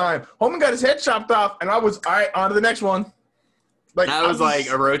period of time. Homie got his head chopped off, and I was all right. On to the next one. Like, I was like,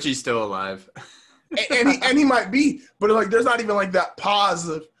 Orochi's still alive. and he might be, but like, there's not even like that pause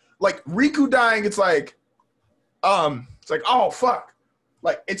of like Riku dying. It's like, oh fuck,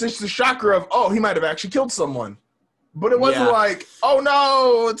 like it's just the shocker of, oh, he might have actually killed someone, but it wasn't like, oh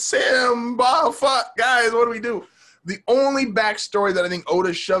no, it's him. Oh fuck, guys, what do we do? The only backstory that I think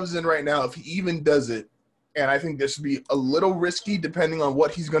Oda shoves in right now, if he even does it, and I think this would be a little risky depending on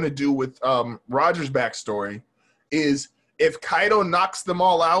what he's gonna do with Roger's backstory, is if Kaido knocks them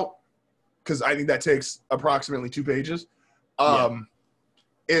all out. Because I think that takes approximately 2 pages,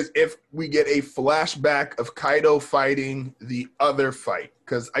 is if we get a flashback of Kaido fighting the other fight.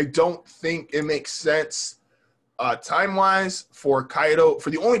 Because I don't think it makes sense time-wise for Kaido,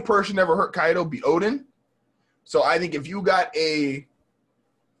 for the only person ever hurt Kaido be Oden. So I think if you got a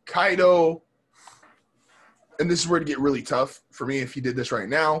Kaido, and this is where it get really tough for me if he did this right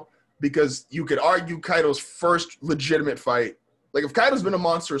now, because you could argue Kaido's first legitimate fight, like if Kaido's been a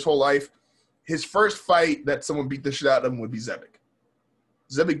monster his whole life, his first fight that someone beat the shit out of him would be Zebek.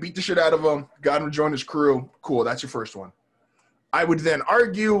 Zebek beat the shit out of him, got him to join his crew. Cool, that's your first one. I would then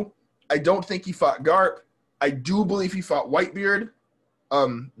argue, I don't think he fought Garp. I do believe he fought Whitebeard.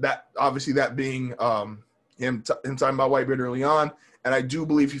 That obviously that being him talking about Whitebeard early on, and I do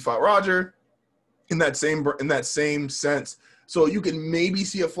believe he fought Roger in that same sense. So you can maybe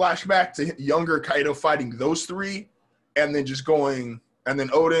see a flashback to younger Kaido fighting those 3, and then just going. And then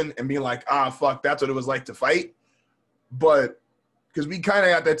Oden and being like, fuck, that's what it was like to fight. But because we kind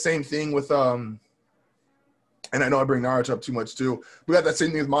of got that same thing with, and I know I bring Naruto up too much too. We got that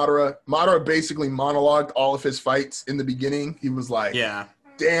same thing with Madara. Madara basically monologued all of his fights in the beginning. He was like,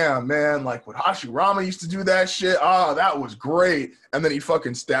 damn, man, like when Hashirama used to do that shit, that was great. And then he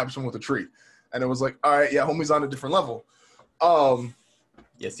fucking stabs him with a tree. And it was like, all right, yeah, homie's on a different level.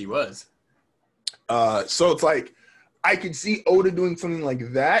 Yes, he was. So it's like, I could see Oda doing something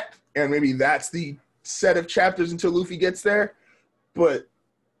like that, and maybe that's the set of chapters until Luffy gets there. But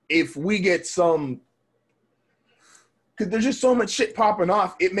if we get some, because there's just so much shit popping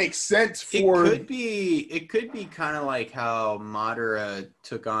off, it makes sense for. It could be kind of like how Madara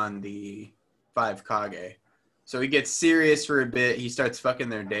took on the 5 Kage. So he gets serious for a bit. He starts fucking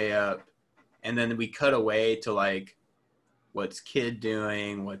their day up, and then we cut away to like, what's Kid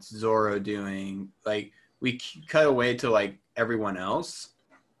doing? What's Zoro doing? Like. We cut away to like everyone else,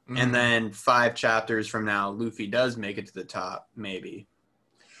 and then 5 chapters from now, Luffy does make it to the top, maybe,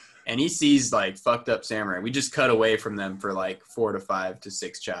 and he sees like fucked up samurai. We just cut away from them for like 4 to 5 to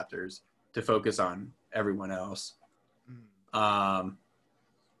 6 chapters to focus on everyone else. I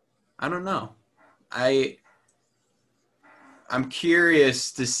don't know. I'm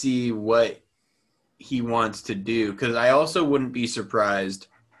curious to see what he wants to do, because I also wouldn't be surprised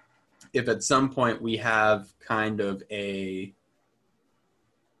if at some point we have kind of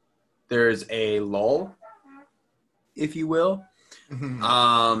there's a lull, if you will.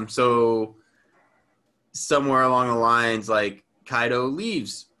 So somewhere along the lines, like Kaido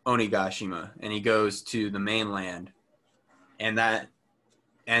leaves Onigashima and he goes to the mainland, and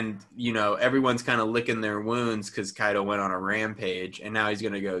everyone's kind of licking their wounds because Kaido went on a rampage, and now he's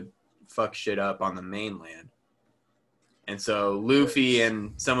gonna go fuck shit up on the mainland. And so Luffy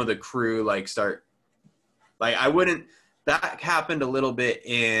and some of the crew start that happened a little bit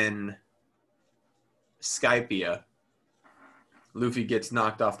in Skypiea. Luffy gets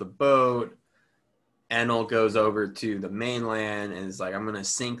knocked off the boat. Enel goes over to the mainland and is like, I'm going to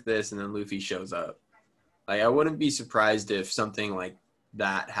sink this. And then Luffy shows up. Like, I wouldn't be surprised if something like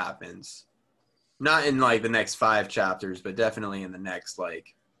that happens. Not in, like, the next 5 chapters, but definitely in the next,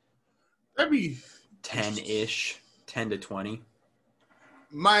 like, that'd be 10-ish, 10 to 20.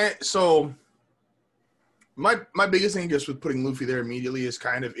 My biggest thing just with putting Luffy there immediately is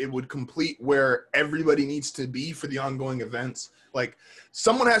kind of it would complete where everybody needs to be for the ongoing events. Like,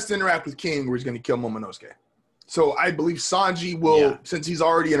 someone has to interact with King where he's going to kill Momonosuke. So I believe Sanji will, since he's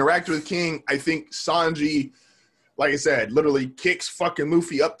already interacted with King, I think Sanji, like I said, literally kicks fucking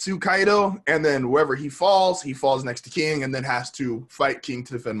Luffy up to Kaido, and then wherever he falls next to King, and then has to fight King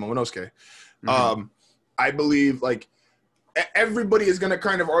to defend Momonosuke. Mm-hmm. I believe, like, everybody is going to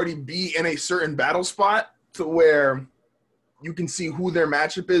kind of already be in a certain battle spot to where you can see who their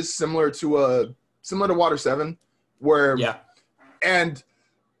matchup is, similar to Water 7, where and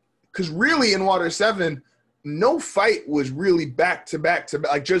because really in Water 7, no fight was really back to back,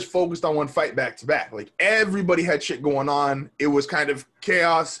 like just focused on one fight back to back. Like everybody had shit going on. It was kind of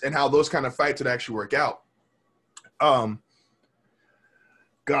chaos and how those kind of fights would actually work out.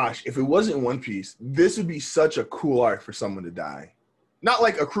 Gosh, if it wasn't One Piece, this would be such a cool arc for someone to die. Not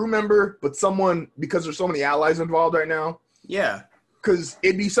like a crew member, but someone, because there's so many allies involved right now. Yeah. Because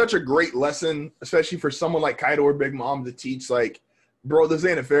it'd be such a great lesson, especially for someone like Kaido or Big Mom, to teach, like, bro, this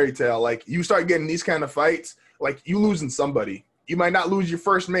ain't a fairy tale. Like, you start getting these kind of fights, like, you losing somebody. You might not lose your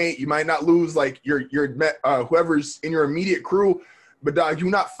first mate. You might not lose, like, your whoever's in your immediate crew. But, dog,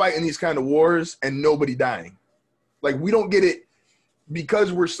 you're not fighting these kind of wars and nobody dying. Like, we don't get it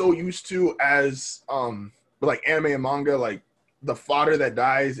because we're so used to as, like, anime and manga, like, the fodder that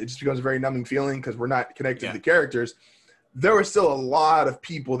dies, it just becomes a very numbing feeling because we're not connected to the characters. There were still a lot of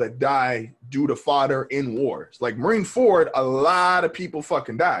people that die due to fodder in wars. Like Marineford, a lot of people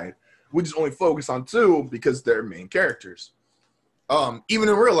fucking died. We just only focus on 2 because they're main characters. Even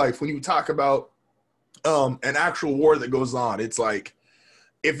in real life, when you talk about an actual war that goes on, it's like,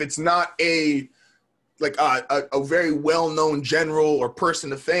 if it's not a very well-known general or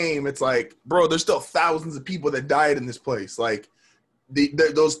person of fame, it's like, bro, there's still thousands of people that died in this place. Like,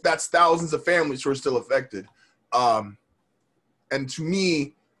 that's thousands of families who are still affected. And to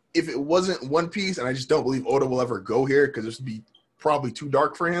me, if it wasn't One Piece, and I just don't believe Oda will ever go here because this would be probably too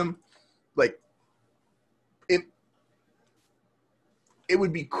dark for him, like, it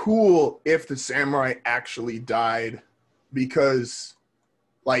would be cool if the samurai actually died because,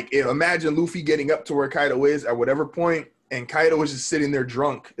 like, imagine Luffy getting up to where Kaido is at whatever point, and Kaido is just sitting there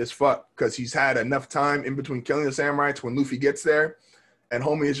drunk as fuck because he's had enough time in between killing the samurai to when Luffy gets there, and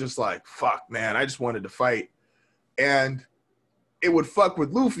homie is just like, fuck, man, I just wanted to fight. And it would fuck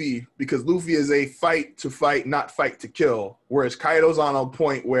with Luffy because Luffy is a fight to fight, not fight to kill, whereas Kaido's on a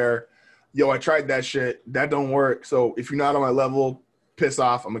point where, yo, I tried that shit, that don't work, so if you're not on my level, piss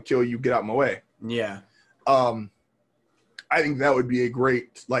off, I'm gonna kill you, get out my way. Yeah. I think that would be a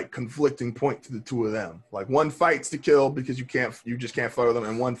great, like, conflicting point to the 2 of them. Like, one fight's to kill because you just can't fight with them,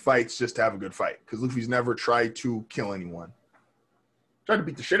 and one fight's just to have a good fight. Because Luffy's never tried to kill anyone. Tried to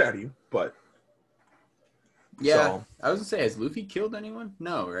beat the shit out of you, but yeah. So, I was gonna say, has Luffy killed anyone?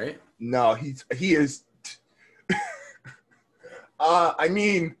 No, right? No, he is. I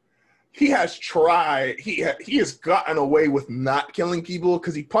mean, he has tried. He has gotten away with not killing people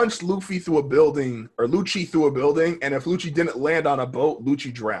because he punched Luffy through a building, or Lucci through a building, and if Lucci didn't land on a boat,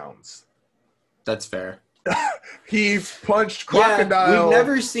 Lucci drowns. That's fair. He punched Crocodile. Yeah,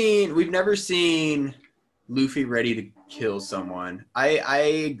 we've never seen Luffy ready to kill someone.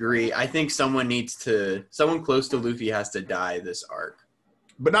 I agree. I think someone close to Luffy has to die this arc.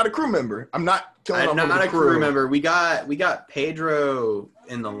 But not a crew member. I'm not killing off not a crew member. We got Pedro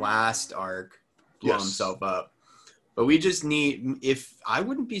in the last arc blow himself up. But we just need, I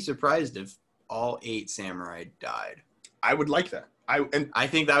wouldn't be surprised if all 8 samurai died. I would like that. I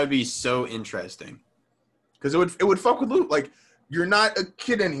think that would be so interesting. Because it would fuck with Luke. Like, you're not a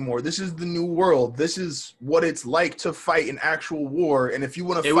kid anymore. This is the new world. This is what it's like to fight an actual war. And if you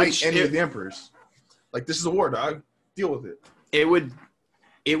want to fight any of the emperors, like, this is a war, dog. Deal with it.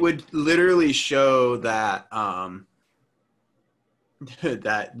 It would literally show that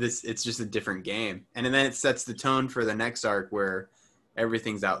it's just a different game. And then it sets the tone for the next arc where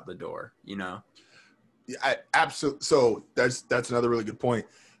everything's out the door, you know? Yeah, absolutely. So that's another really good point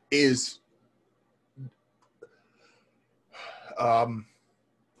is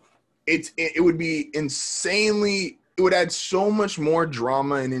it would be insanely, it would add so much more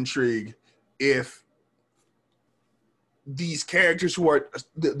drama and intrigue if these characters who are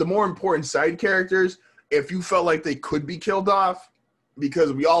the more important side characters if you felt like they could be killed off,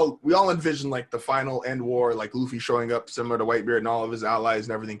 because we all envision like the final end war, like Luffy showing up similar to Whitebeard and all of his allies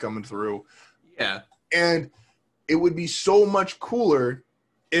and everything coming through. Yeah. And it would be so much cooler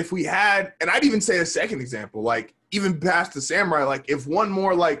if we had, and I'd even say a second example, like even past the samurai, like if one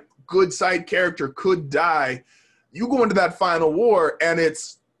more like good side character could die, you go into that final war and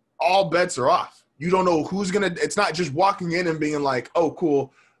it's all bets are off. You don't know who's going to, it's not just walking in and being like, oh,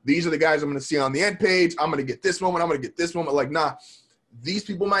 cool, these are the guys I'm going to see on the end page. I'm going to get this moment. I'm going to get this moment. Like, nah, these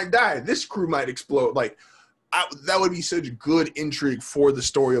people might die. This crew might explode. Like, that would be such good intrigue for the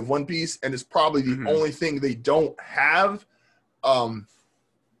story of One Piece, and it's probably the only thing they don't have.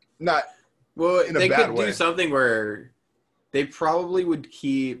 Not well, in a they bad could way. do something where they probably would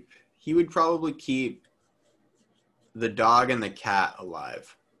keep. He would probably keep the dog and the cat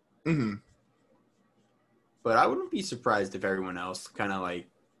alive. Mm-hmm. But I wouldn't be surprised if everyone else kind of like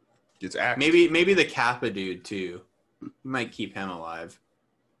Gets axed. maybe the Kappa dude too. You might keep him alive.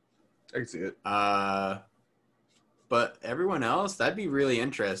 I can see it. But everyone else, that'd be really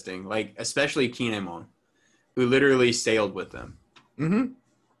interesting. Like, especially Kinemon, who literally sailed with them. Mm-hmm.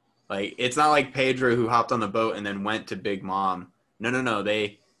 Like, it's not like Pedro who hopped on the boat and then went to Big Mom. No.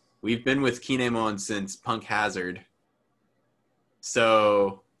 We've been with Kinemon since Punk Hazard.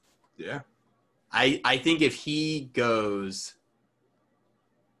 So, Yeah. I think if he goes,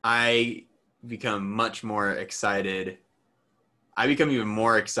 I become much more excited. I become even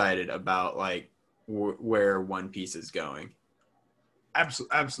more excited about, like, where One Piece is going.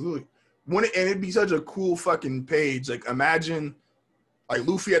 Absolutely. And it'd be such a cool fucking page. Like, imagine, like,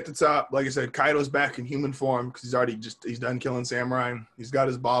 Luffy at the top. Like I said, Kaido's back in human form because he's done killing samurai. He's got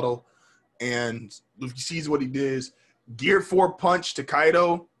his bottle, and Luffy sees what he did. Gear 4 punch to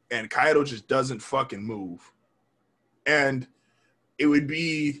Kaido, and Kaido just doesn't fucking move. And it would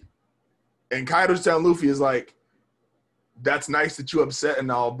be, and Kaido's telling Luffy is like, that's nice that you're upset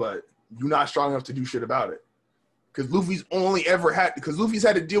and all, but you're not strong enough to do shit about it. Because Luffy's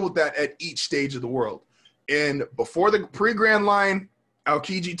had to deal with that at each stage of the world. And before the pre-Grand Line,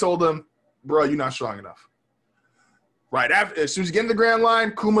 Aokiji told him, bro, you're not strong enough. Right after, as soon as you get in the Grand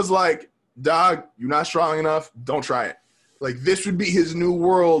Line, Kuma's like, dog, you're not strong enough. Don't try it. Like, this would be his new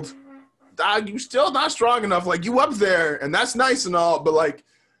world. Dog, you still not strong enough. Like, you up there, and that's nice and all, but, like,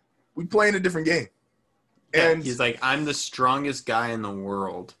 we playing a different game. And he's like, I'm the strongest guy in the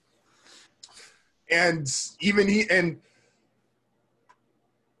world. And even it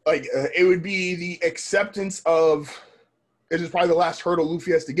would be the acceptance of, it is probably the last hurdle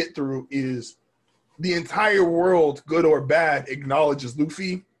Luffy has to get through, is the entire world, good or bad, acknowledges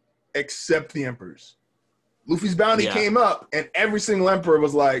Luffy except the emperors. Luffy's bounty came up, and every single emperor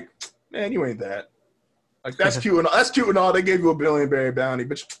was like, man, you ain't that. Like, that's cute and all. That's cute and all. They gave you a billion-berry bounty,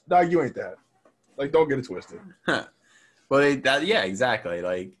 but dog, you ain't that. Like, don't get it twisted. Well, exactly.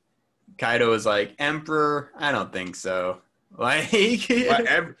 Like, Kaido was like, Emperor? I don't think so. Like,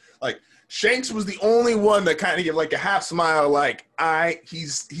 Shanks was the only one that kind of gave like a half smile, like,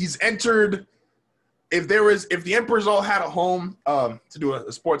 he's entered. If the emperors all had a home, to do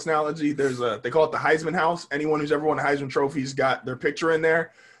a sports analogy, they call it the Heisman House. Anyone who's ever won a Heisman Trophy's got their picture in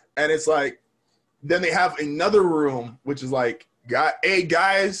there. And it's like, then they have another room, which is like,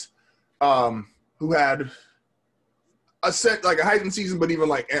 guys who had a set, like a Heisman season, but even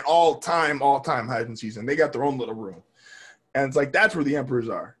like an all-time Heisman season. They got their own little room. And it's like, that's where the emperors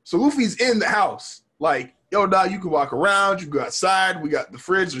are. So Luffy's in the house. Like, yo, dog, you can walk around. You can go outside. We got the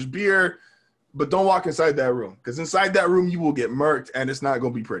fridge. There's beer. But don't walk inside that room. Because inside that room, you will get murked, and it's not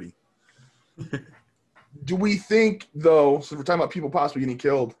going to be pretty. Do we think, though, so we're talking about people possibly getting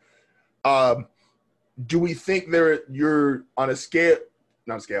killed, do we think you're on a scale,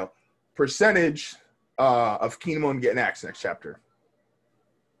 not a scale, percentage of Kinemon getting axed next chapter?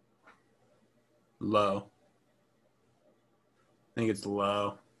 Low. I think it's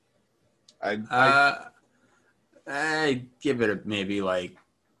low. I give it maybe like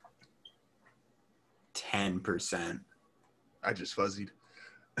 10%. I just fuzzied.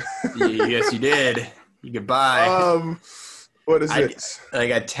 Yes, you did. Goodbye. What is it?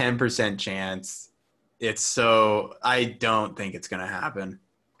 Like a 10% chance. I don't think it's going to happen.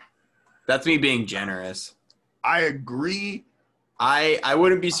 That's me being generous. I agree. I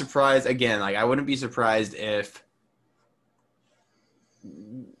wouldn't be surprised, again, like I wouldn't be surprised if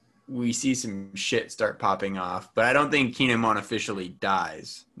we see some shit start popping off, but I don't think Kinemon officially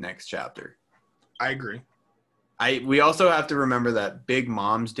dies next chapter. I agree. We also have to remember that Big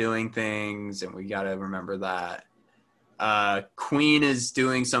Mom's doing things, and we got to remember that Queen is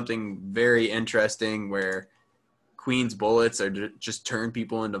doing something very interesting where Queen's bullets are just turn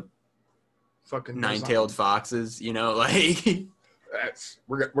people into fucking nine-tailed foxes, you know, like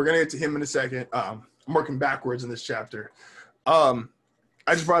we're gonna get to him in a second. I'm working backwards in this chapter. I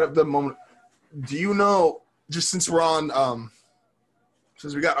just brought up the moment. Do you know, just since we're on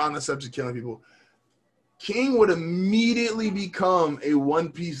since we got on the subject of killing people, King would immediately become a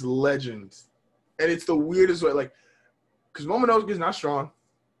One Piece legend. And it's the weirdest way, like, because Momonosuke is not strong.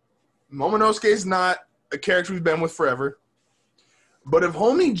 Momonosuke is not a character we've been with forever. But if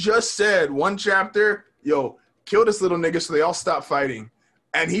homie just said one chapter, yo, kill this little nigga so they all stop fighting,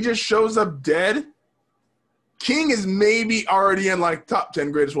 and he just shows up dead, King is maybe already in, like, top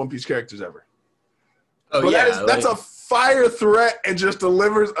 10 greatest One Piece characters ever. oh But yeah, that's a fire threat and just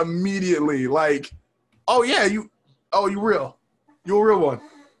delivers immediately. Like, oh yeah, you real. You're a real one.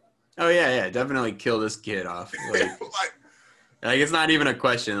 oh yeah, definitely kill this kid off. Like it's not even a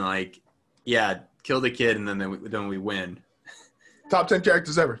question. Like, yeah, kill the kid and then we win. Top 10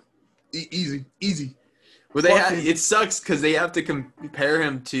 characters ever. Easy. Well, it sucks because they have to compare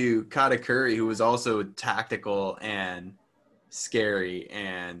him to Katakuri, who was also tactical and scary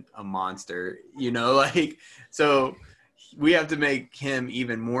and a monster. You know, like, so we have to make him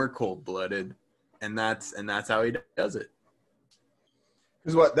even more cold-blooded, and that's how he does it.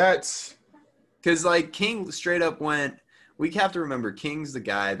 Because like King straight up went. We have to remember King's the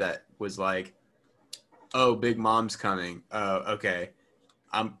guy that was like, "Oh, Big Mom's coming. Oh, okay,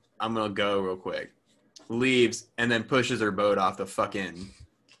 I'm gonna go real quick." Leaves and then pushes her boat off the fucking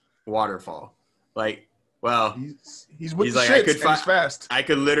waterfall. Like, well, he's with he's the like, shits, he's fast. I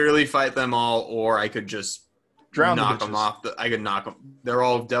could literally fight them all, or I could just knock them off. I could knock them. They're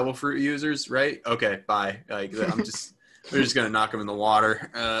all devil fruit users, right? Okay, bye. Like, we're just gonna knock them in the water.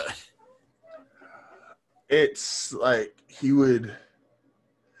 It's like he would,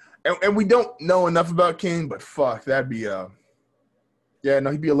 and we don't know enough about King, but fuck, that'd be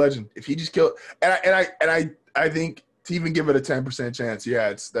he'd be a legend if he just killed. And I think to even give it a 10% chance,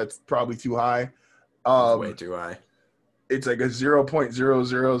 that's probably too high. Way too high. It's like a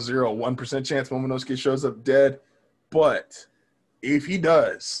 0.0001% chance Momonosuke shows up dead. But if he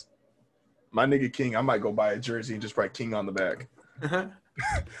does, my nigga King, I might go buy a jersey and just write King on the back.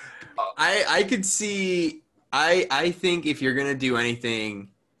 I could see. I think if you're gonna do anything,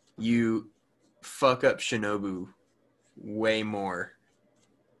 you fuck up Shinobu way more.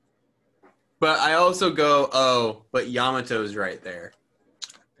 But I also go, but Yamato's right there.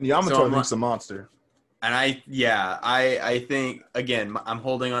 Yamato thinks a monster. And I think, again, I'm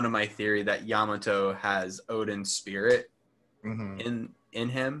holding on to my theory that Yamato has Odin's spirit in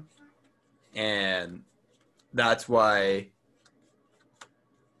him. And that's why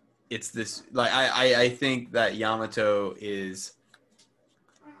it's this, like, I think that Yamato is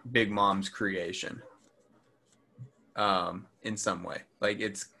Big Mom's creation in some way. Like,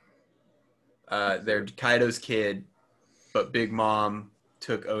 it's, they're Kaido's kid, but Big Mom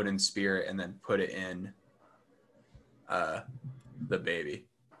took Odin's spirit and then put it in the baby.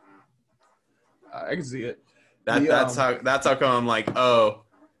 I can see it. That's how come I'm like,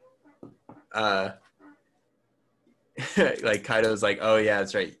 like Kaido's like, oh yeah,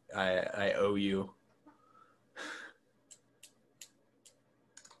 that's right, I owe you.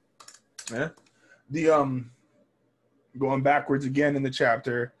 Yeah. The going backwards again in the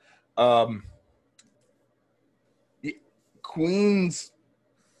chapter, Queen's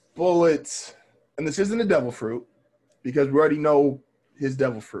bullets, and this isn't a devil fruit because we already know his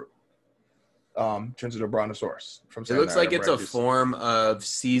devil fruit. Turns into a brontosaurus from. It looks like it's a form of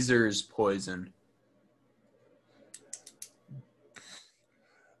Caesar's poison.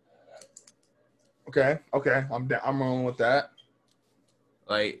 Okay, I'm rolling with that.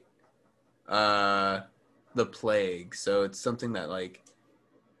 Like, the plague. So it's something that like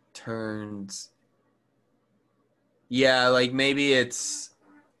turns. Yeah, like maybe it's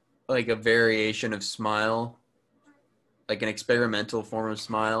like a variation of smile, like an experimental form of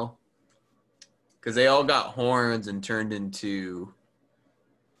smile. Because they all got horns and turned into.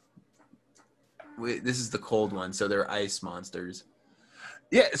 This is the cold one, so they're ice monsters.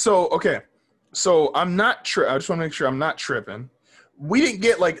 Yeah. So okay. So I'm not. I just want to make sure I'm not tripping. We didn't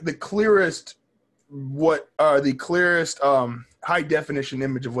get like the clearest. What are the clearest high definition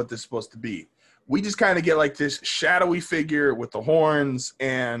image of what this is supposed to be? We just kind of get like this shadowy figure with the horns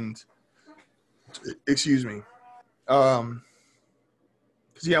and. Excuse me. I'm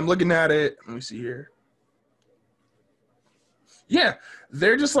looking at it. Let me see here. Yeah,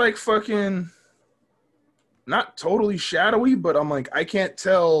 they're just like fucking not totally shadowy, but I'm like, I can't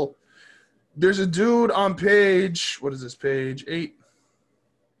tell. There's a dude on page, what is this, page 8?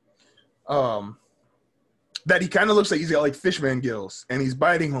 that he kind of looks like he's got like fishman gills, and he's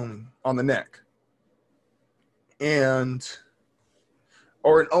biting homie on the neck.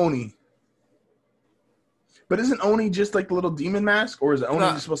 Or an Oni. But isn't Oni just like the little demon mask, or is Oni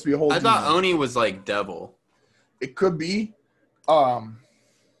just supposed to be a whole? I thought Oni was like devil. It could be. Yeah,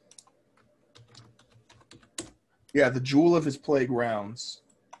 the jewel of his playgrounds.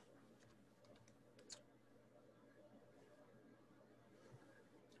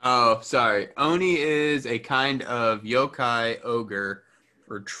 Oh, sorry. Oni is a kind of yokai ogre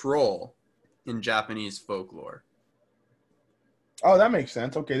or troll in Japanese folklore. Oh, that makes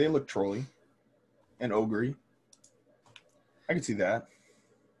sense. Okay, they look trolly and ogre. I can see that.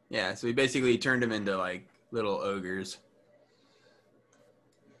 Yeah, so he basically turned him into like little ogres.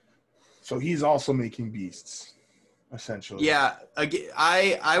 So he's also making beasts, essentially. Yeah,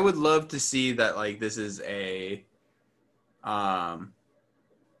 I would love to see that like this is a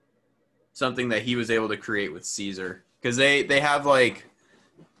something that he was able to create with Caesar, because they have like,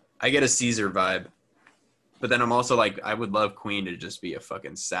 I get a Caesar vibe, but then I'm also like, I would love Queen to just be a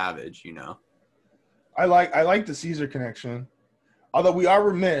fucking savage, you know. I like the Caesar connection. Although we are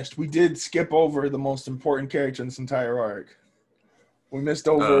remiss, we did skip over the most important character in this entire arc. We missed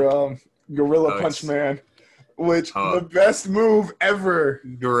over Gorilla Punch Man, which the best move ever.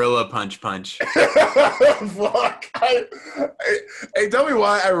 Gorilla Punch. Fuck! Hey, tell me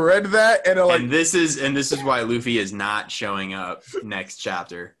why I read that and this is why Luffy is not showing up next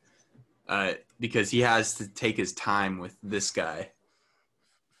chapter, because he has to take his time with this guy.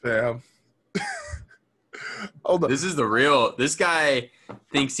 Damn. Hold on. This guy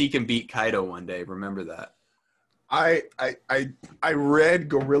thinks he can beat Kaido one day. Remember that. I read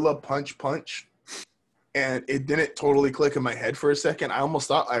Gorilla Punch, and it didn't totally click in my head for a second. I almost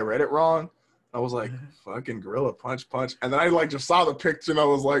thought I read it wrong. I was like, fucking Gorilla Punch. And then I like just saw the picture and I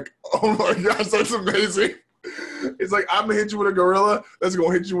was like, oh my gosh, that's amazing. It's like, I'm gonna hit you with a gorilla that's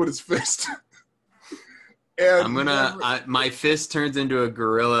gonna hit you with his fist. And my fist turns into a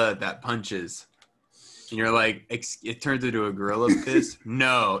gorilla that punches. And you're like, it turns into a gorilla fist?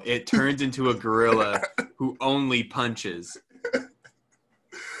 No, it turns into a gorilla who only punches.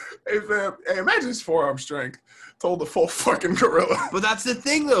 Hey, fam, imagine his forearm strength told the full fucking gorilla. But that's the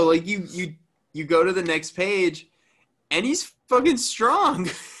thing, though. Like, you go to the next page, and he's fucking strong.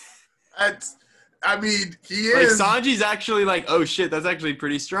 He is. Like, Sanji's actually like, oh, shit, that's actually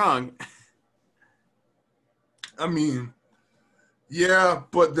pretty strong. I mean, yeah,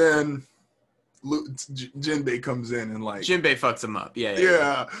 but then Jinbei comes in and like Jinbei fucks him up.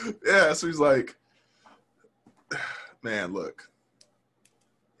 Yeah. So he's like, man, look,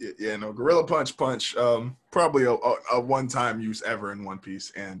 no, Gorilla Punch, probably a one-time use ever in One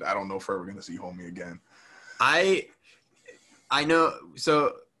Piece, and I don't know if we're ever gonna see homie again. I know.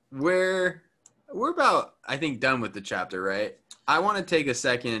 So we're about, I think, done with the chapter, right? I want to take a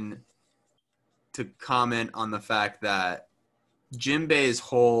second to comment on the fact that Jinbei's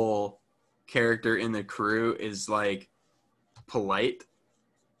whole character in the crew is like polite.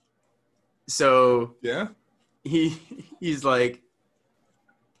 So yeah, he's like,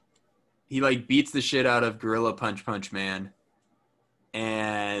 he like beats the shit out of Gorilla Punch Man,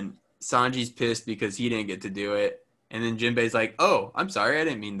 and Sanji's pissed because he didn't get to do it, and then Jinbei's like, oh, I'm sorry, I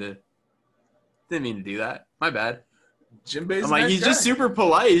didn't mean to do that, my bad. Jinbei's I'm like, he's just super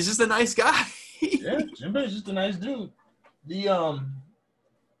polite, he's just a nice guy. Yeah, Jinbei's just a nice dude.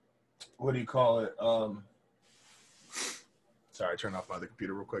 What do you call it? Sorry, turn off my other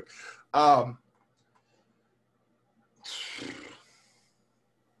computer real quick.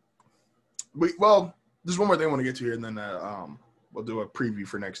 Well, there's one more thing I want to get to here, and then we'll do a preview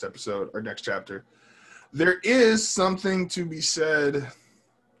for next episode or next chapter. There is something to be said.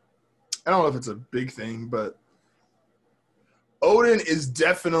 I don't know if it's a big thing, but Oden is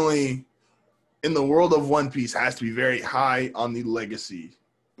definitely, in the world of One Piece, has to be very high on the legacy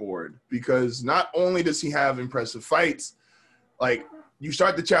board, because not only does he have impressive fights, like you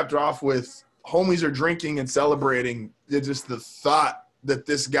start the chapter off with homies are drinking and celebrating. It's just the thought that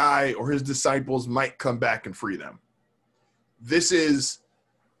this guy or his disciples might come back and free them. This is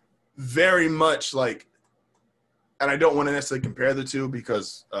very much like, and I don't want to necessarily compare the two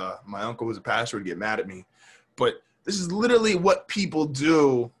because my uncle was a pastor would get mad at me, but this is literally what people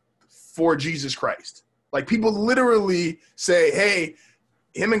do for Jesus Christ. Like, people literally say, hey,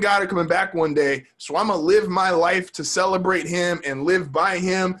 him and God are coming back one day, so I'm going to live my life to celebrate him and live by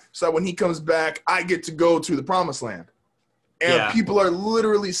him so that when he comes back, I get to go to the promised land. And people are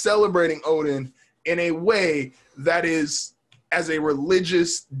literally celebrating Oden in a way that is as a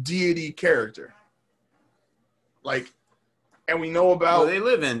religious deity character. Like, and we know about Well, they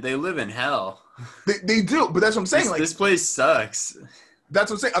live in hell. they do, but that's what I'm saying. This, Like this place sucks. that's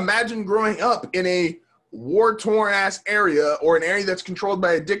what I'm saying. Imagine growing up in a war-torn ass area or an area that's controlled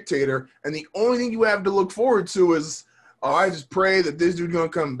by a dictator, and the only thing you have to look forward to is, oh, I just pray that this dude's gonna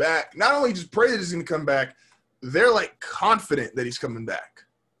come back. Not only just pray that he's gonna come back, they're like confident that he's coming back.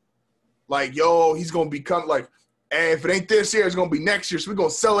 Like, yo, he's gonna become like, hey, if it ain't this year, it's gonna be next year. So we're gonna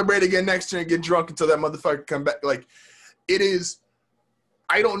celebrate again next year and get drunk until that motherfucker come back. Like, it is.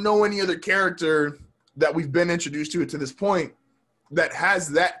 I don't know any other character that we've been introduced to this point that has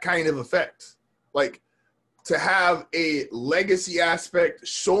that kind of effect. Like, to have a legacy aspect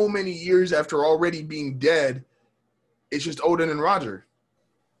so many years after already being dead, it's just Odin and Roger.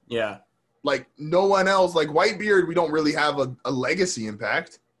 Yeah. Like, no one else. Like, Whitebeard, we don't really have a legacy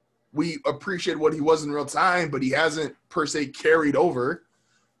impact. We appreciate what he was in real time, but he hasn't per se carried over.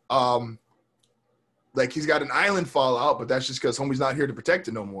 Like, he's got an island fallout, but that's just because homie's not here to protect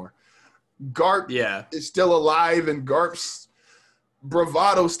it no more. Garp is still alive, and Garp's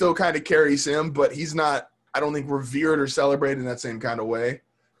bravado still kind of carries him, but he's not, I don't think, revered or celebrated in that same kind of way.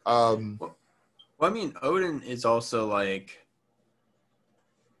 Well, I mean, Odin is also like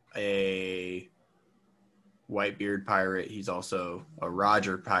a Whitebeard pirate. He's also a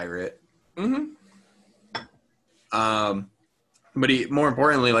Roger pirate. Mm-hmm. But he, more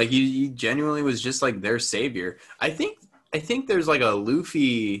importantly, like he genuinely was just like their savior. I think there's like a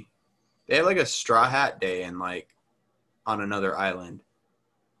Luffy. They have like a Straw Hat Day and like on another island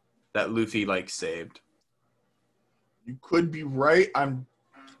that Luffy like saved. You could be right. I'm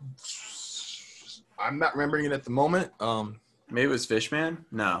not remembering it at the moment. Maybe it was Fishman.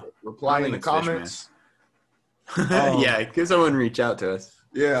 No, reply in the comments. Yeah, because someone reach out to us.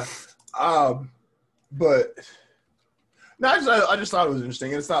 Yeah, but no, I just thought it was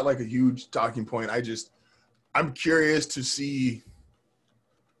interesting, and it's not like a huge talking point. I'm curious to see.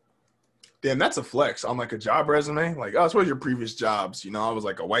 Damn, that's a flex on like a job resume. Like, oh, what your previous jobs? You know, I was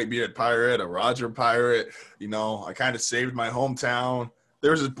like a Whitebeard pirate, a Roger pirate. You know, I kind of saved my hometown.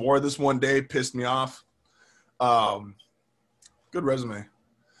 There was this board this one day, pissed me off. Good resume.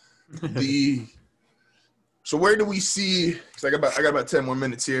 So where do we see? Because I got about 10 more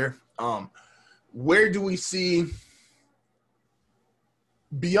minutes here. Where do we see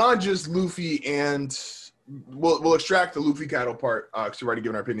beyond just Luffy and we'll extract the Luffy cattle part because we've already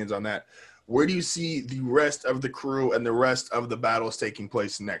given our opinions on that. Where do you see the rest of the crew and the rest of the battles taking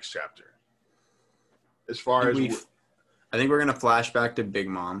place next chapter? As far as I think we're gonna flash back to Big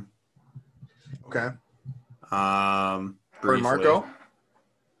Mom. Okay. Briefly. For Marco.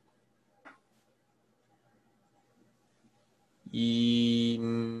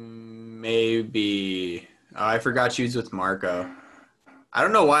 Maybe. I forgot she was with Marco. I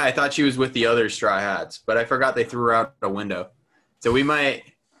don't know why. I thought she was with the other Straw Hats, but I forgot they threw her out a window. So we might.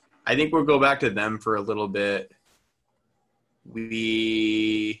 I think we'll go back to them for a little bit.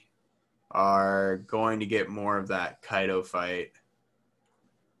 We are going to get more of that Kaido fight.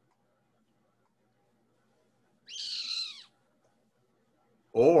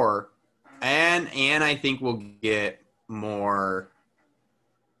 And I think we'll get more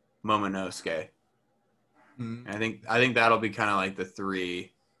Momonosuke. Mm-hmm. I think that'll be kind of like the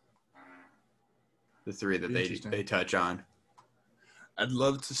three that they touch on. I'd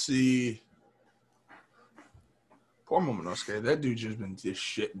love to see poor Momonosuke. That dude just been this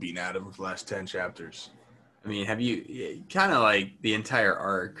shit beaten out of him for the last 10 chapters. I mean, have you kind of like the entire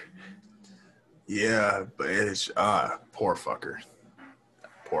arc? Yeah, but it's poor fucker.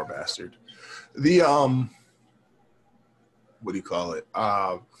 Poor bastard. The what do you call it?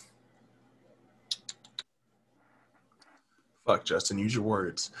 Fuck, Justin, use your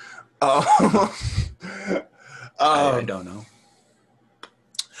words. I don't know.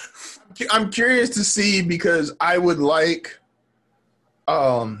 I'm curious to see because I would like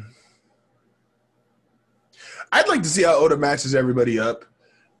I'd like to see how Oda matches everybody up.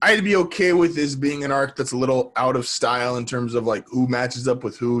 I'd be okay with this being an arc that's a little out of style in terms of like who matches up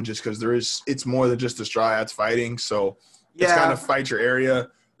with who, just because it's more than just the Straw Hats fighting. So it's kind of fight your area.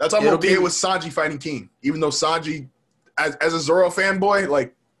 That's I'm okay with Sanji fighting King, even though Sanji, as a Zoro fanboy,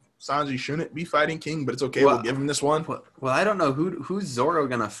 like Sanji shouldn't be fighting King, but it's okay. We'll give him this one. Well, I don't know who's Zoro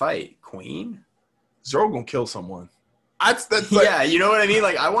gonna fight. Queen? Zoro gonna kill someone. That's like, yeah, you know what I mean.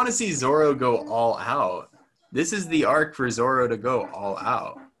 Like I want to see Zoro go all out. This is the arc for Zoro to go all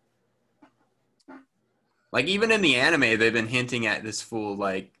out. Like, even in the anime, they've been hinting at this fool,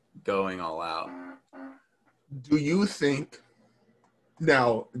 like, going all out. Do you think...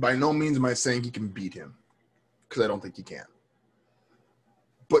 Now, by no means am I saying he can beat him, because I don't think he can.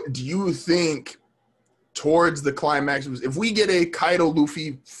 But do you think towards the climax. If we get a Kaido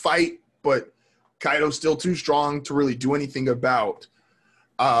Luffy fight, but Kaido's still too strong to really do anything about,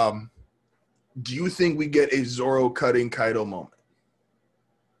 do you think we get a Zoro cutting Kaido moment?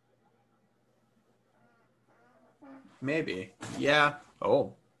 Maybe. Yeah.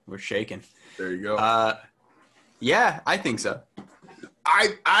 Oh, we're shaking. There you go. Yeah, I think so.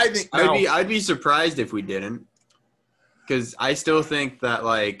 I think I'd be surprised if we didn't, because I still think that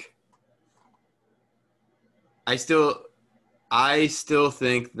like I still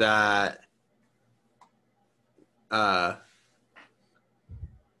think that I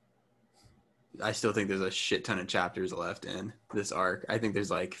still think there's a shit ton of chapters left in this arc. I think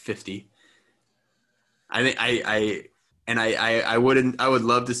there's like 50. I think I would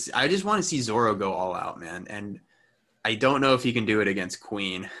love to see, I just want to see Zoro go all out, man. And I don't know if he can do it against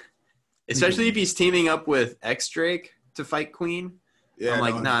Queen, especially if he's teaming up with X Drake to fight Queen. Yeah, I'm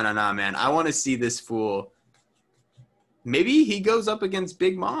like, no, man. I want to see this fool. Maybe he goes up against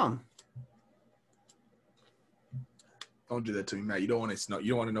Big Mom. Don't do that to me, Matt. You don't want to know. You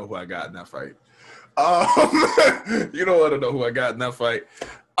don't want to know who I got in that fight. You don't want to know who I got in that fight.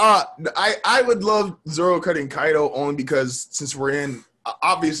 I would love Zoro cutting Kaido only because since we're in,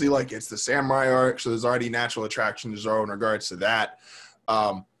 obviously, like it's the samurai arc, so there's already natural attraction to Zoro in regards to that.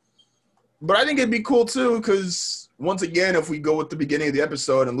 But I think it'd be cool too because once again, if we go with the beginning of the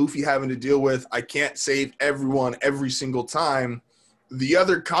episode and Luffy having to deal with, I can't save everyone every single time. The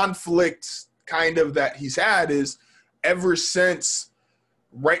other conflict kind of that he's had is ever since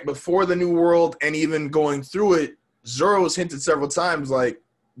right before the New World and even going through it, Zoro has hinted several times like,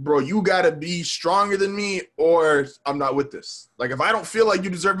 bro, you got to be stronger than me or I'm not with this. Like, if I don't feel like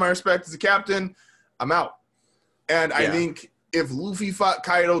you deserve my respect as a captain, I'm out. And I think if Luffy fought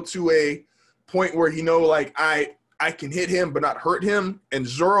Kaido to a point where he know, like, I can hit him but not hurt him, and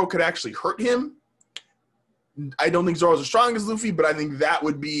Zoro could actually hurt him, I don't think Zoro's as strong as Luffy, but I think that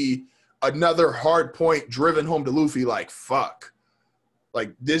would be another hard point driven home to Luffy, like, fuck.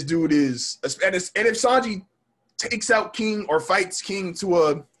 Like, this dude is – and if Sanji takes out King or fights King to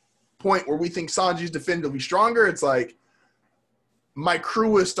a point where we think Sanji's definitively stronger, it's like my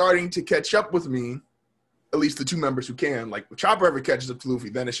crew is starting to catch up with me, at least the two members who can. Like, if Chopper ever catches up to Luffy,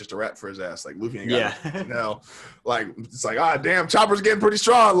 then it's just a wrap for his ass. Like, Luffy ain't got it. No. Like, it's like, damn, Chopper's getting pretty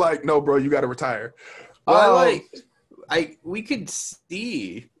strong. Like, no, bro, you got to retire. Well, we could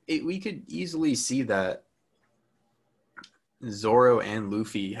easily see that Zoro and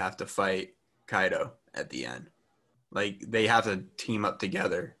Luffy have to fight Kaido at the end. Like, they have to team up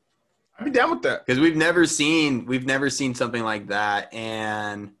together. I'd be down with that. Because we've never seen something like that,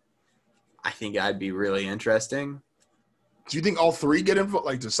 and I think that'd be really interesting. Do you think all three get involved?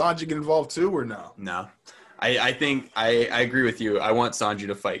 Like, does Sanji get involved too, or no? No. I think I agree with you. I want Sanji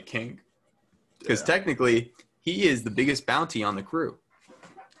to fight King. Because technically, he is the biggest bounty on the crew.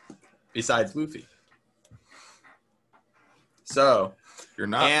 Besides Luffy. So, you're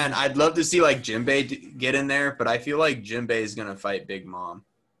not. And I'd love to see, like, Jinbei get in there, but I feel like Jinbei is going to fight Big Mom.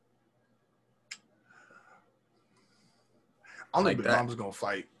 I don't think Big Mom's going to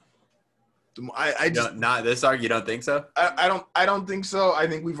fight. Not this arc. You don't think so? I don't think so. I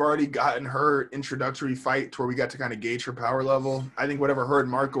think we've already gotten her introductory fight to where we got to kind of gauge her power level. I think whatever her and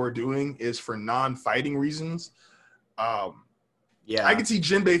Marco are doing is for non-fighting reasons. Yeah, I could see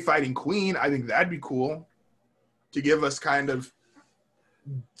Jinbei fighting Queen. I think that'd be cool to give us kind of.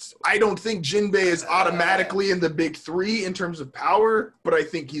 I don't think Jinbei is automatically in the big three in terms of power, but I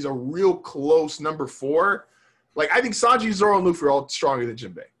think he's a real close number 4. Like, I think Sanji, Zoro, and Luffy are all stronger than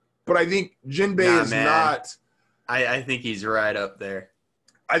Jinbei. But I think Jinbei is not. I think he's right up there.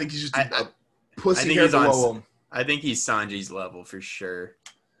 I think he's just a pussy hair below him. I think he's Sanji's level for sure.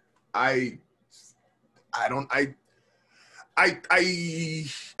 And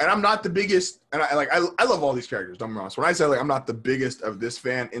I'm not the biggest, and I love all these characters. Don't get me wrong. So when I say like I'm not the biggest of this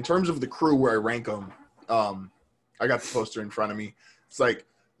fan, in terms of the crew where I rank them, I got the poster in front of me. It's like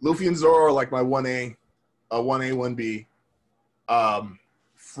Luffy and Zoro are like my 1A, 1A, 1B.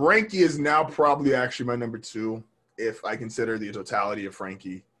 Frankie is now probably actually my number 2 if I consider the totality of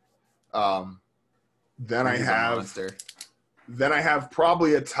Frankie. Then I have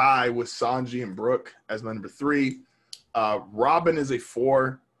probably a tie with Sanji and Brook as my number 3. Robin is a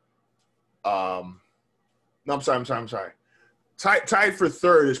 4. No, I'm sorry. Tied for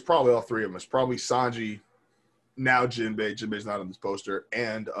 3rd is probably all 3 of them. It's probably Sanji, now Jinbei. Jinbei's not on this poster,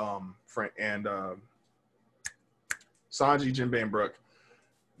 and Sanji, Jinbei, and Brook.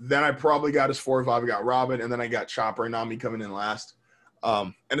 Then I probably got as 4 or 5. I got Robin, and then I got Chopper and Nami coming in last.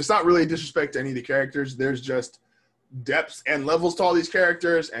 And it's not really a disrespect to any of the characters. There's just depths and levels to all these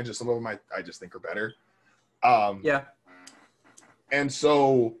characters, and just some of them I just think are better. Yeah. And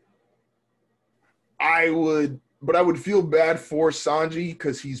so I would feel bad for Sanji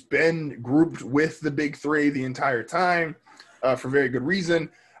because he's been grouped with the big three the entire time for very good reason.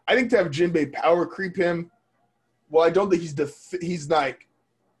 I think to have Jinbei power creep him, well, I don't think he's like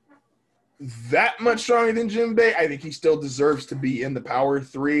that much stronger than Jinbei. I think he still deserves to be in the power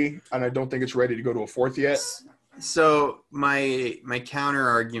three, and I don't think it's ready to go to a fourth yet. So my counter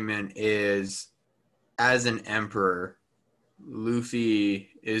argument is, as an emperor, Luffy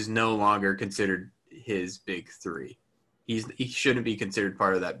is no longer considered his big three. He shouldn't be considered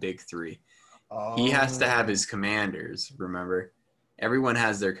part of that big three. He has to have his commanders. Remember, everyone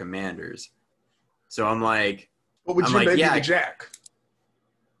has their commanders. So I'm like, What would Jinbei be the Jack?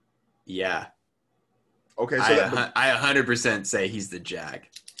 Yeah. Okay, so I 100% say he's the Jack.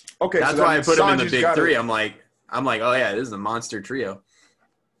 Okay, that's so why I put him in the Sanji's big three. I'm like, oh yeah, this is a monster trio.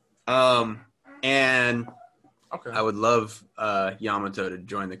 And okay, I would love Yamato to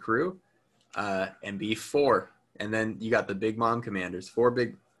join the crew and be 4. And then you got the big mom commanders,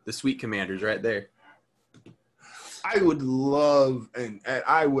 the sweet commanders right there. I would love and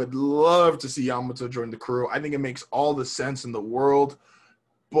I would love to see Yamato join the crew. I think it makes all the sense in the world,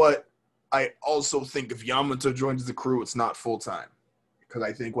 but I also think if Yamato joins the crew, it's not full time, because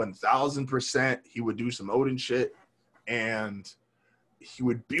I think 1000% he would do some Odin shit and he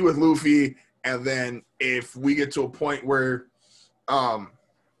would be with Luffy. And then if we get to a point where, however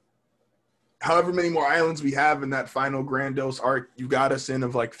many more islands we have in that final Grandos arc you got us in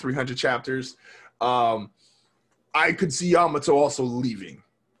of like 300 chapters, I could see Yamato also leaving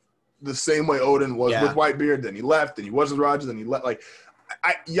the same way Odin was with Whitebeard. Then he left, then he was with Roger, then he left. Like,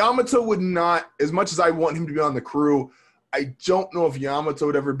 Yamato would not, as much as I want him to be on the crew, I don't know if Yamato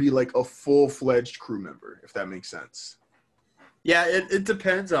would ever be like a full-fledged crew member, if that makes sense. Yeah, it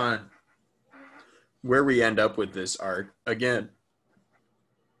depends on where we end up with this arc. Again,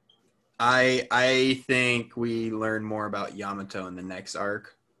 I think we learn more about Yamato in the next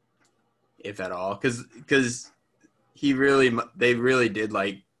arc, if at all, because they really did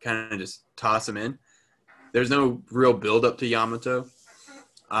like kind of just toss him in. There's no real build up to Yamato,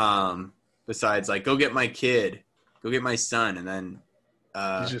 besides like, go get my kid, go get my son, and then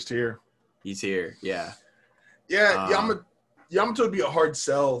he's just here. He's here, yeah. Yamato would be a hard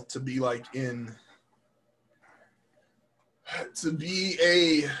sell to be like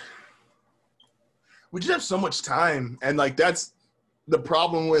we just have so much time, and like that's the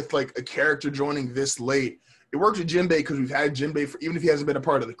problem with like a character joining this late. It worked with Jinbei because we've had Jinbei for, even if he hasn't been a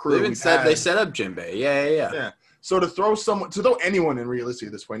part of the crew. They set up Jinbei. Yeah. So to throw anyone in realistically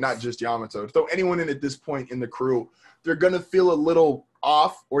at this point, not just Yamato, to throw anyone in at this point in the crew, they're gonna feel a little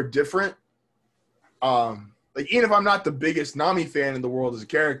off or different. Like, even if I'm not the biggest Nami fan in the world as a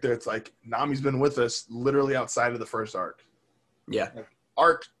character, it's like Nami's been with us literally outside of the first arc. Yeah.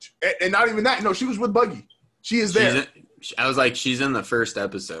 And not even that. No, she was with Buggy. She is there. I was like, she's in the first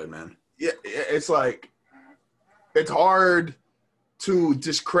episode, man. Yeah, it's like, it's hard to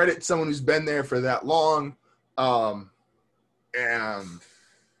discredit someone who's been there for that long. And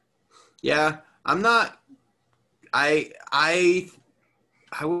yeah, I'm not. I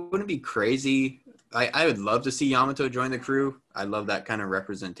wouldn't be crazy. I would love to see Yamato join the crew. I love that kind of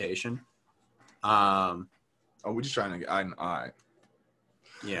representation. We're just trying to get eye and eye.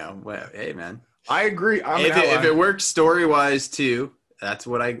 Well, hey, man. I agree. If it works story-wise, too, that's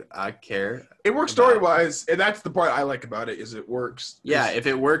what I care. It works story-wise, and that's the part I like about it, is it works. Yeah, if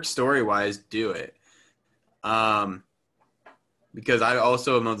it works story-wise, do it. Because I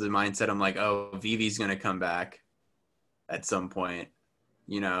also am of the mindset, I'm like, oh, Vivi's going to come back at some point,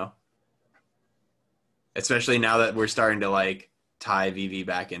 Especially now that we're starting to, like, tie Vivi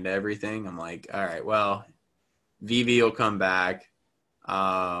back into everything. I'm like, all right, well, Vivi will come back.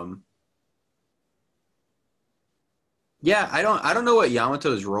 Yeah, I don't know what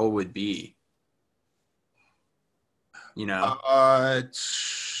Yamato's role would be.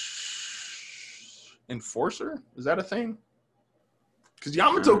 Enforcer? Is that a thing? Because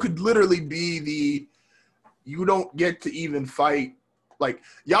Yamato could literally be you don't get to even fight. Like,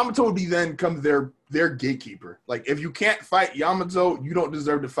 Yamato would be then come their gatekeeper. Like, if you can't fight Yamato, you don't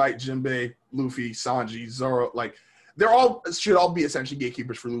deserve to fight Jinbei, Luffy, Sanji, Zoro. Like, should all be essentially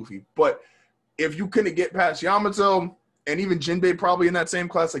gatekeepers for Luffy. But if you couldn't get past Yamato, and even Jinbei probably in that same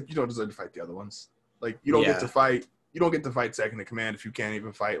class, like, you don't deserve to fight the other ones. Like, you don't get to fight. You don't get to fight second in command if you can't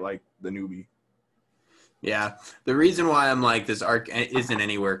even fight like the newbie. Yeah, the reason why I'm like, this arc isn't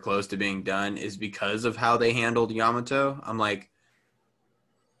anywhere close to being done is because of how they handled Yamato. I'm like,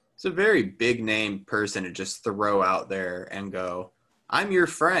 it's a very big name person to just throw out there and go, I'm your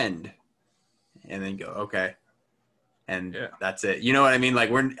friend. and then go, okay. And Yeah. that's it. You know what I mean?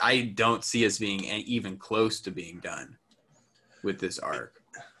 Like I don't see us being even close to being done with this arc.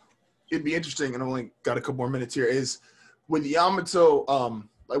 It'd be interesting, and I only got a couple more minutes here, is with Yamato,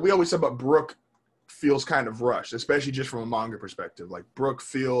 like we always said about Brook feels kind of rushed, especially just from a manga perspective. Like Brook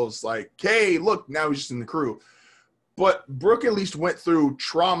feels like, hey, look, now he's just in the crew. But Brook at least went through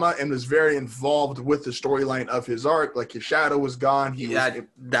trauma and was very involved with the storyline of his arc. Like his shadow was gone.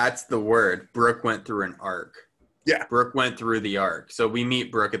 That's the word. Brook went through an arc. Yeah. Brook went through the arc. So we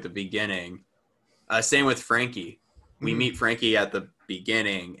meet Brook at the beginning. Same with Frankie. We meet Frankie at the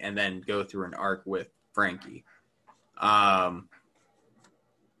beginning and then go through an arc with Frankie.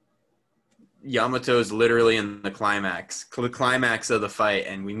 Yamato is literally in the climax of the fight,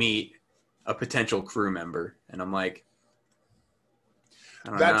 and we meet a potential crew member, and I'm like,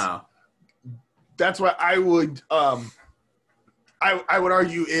 I don't know. That's why I would I would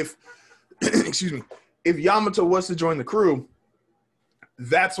argue if excuse me, if Yamato was to join the crew,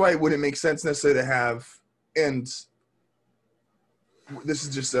 that's why it wouldn't make sense necessarily to have, and this is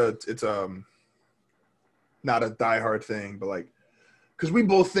just it's not a diehard thing, but like, because we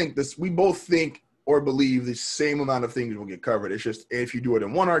both think or believe the same amount of things will get covered. It's just if you do it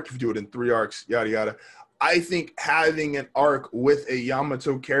in one arc, if you do it in 3 arcs, yada yada. I think having an arc with a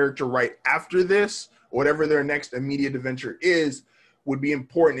Yamato character right after this, whatever their next immediate adventure is, would be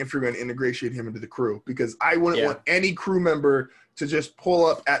important if you're going to ingratiate him into the crew. Because I wouldn't want any crew member to just pull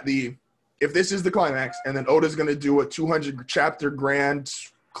up at if this is the climax, and then Oda's going to do a 200 chapter grand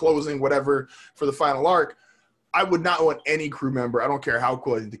closing, whatever, for the final arc. I would not want any crew member, I don't care how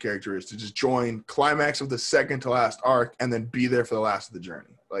cool I think the character is, to just join climax of the second to last arc and then be there for the last of the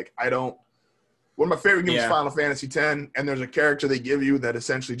journey. Like, one of my favorite games is Final Fantasy X, and there's a character they give you that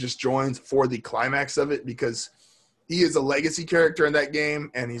essentially just joins for the climax of it because he is a legacy character in that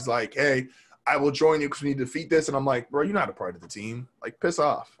game, and he's like, hey, I will join you because we need to defeat this. And I'm like, bro, you're not a part of the team. Like, piss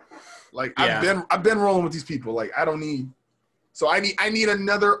off. Like, I've been rolling with these people. Like, I need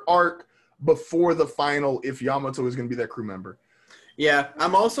another arc before the final if Yamato is going to be that crew member. Yeah,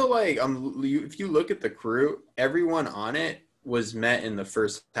 I'm also like, if you look at the crew, everyone on it was met in the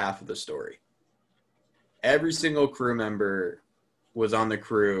first half of the story. Every single crew member was on the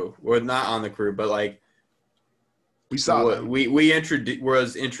crew, or not on the crew, but like we saw them. We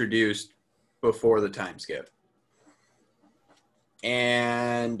was introduced before the time skip,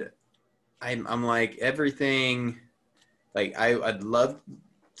 and I'm like everything. Like I'd love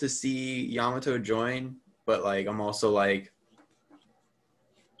to see Yamato join, but like I'm also like,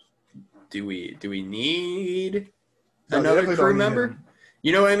 do we need another crew member?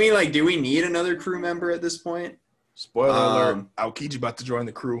 You know what I mean? Like, do we need another crew member at this point? Spoiler alert, Aokiji about to join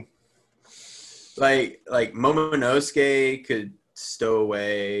the crew. Like Momonosuke could stow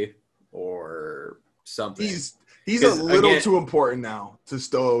away or something. He's a little too important now to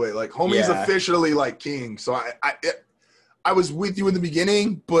stow away. Like, homie's officially like king. So I was with you in the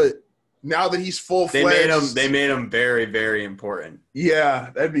beginning, but now that he's full-fledged, they made him very, very important.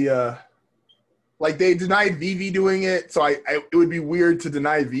 Yeah, that'd be like they denied Vivi doing it, so it would be weird to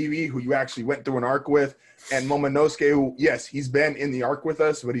deny Vivi, who you actually went through an arc with, and Momonosuke, who, yes, he's been in the arc with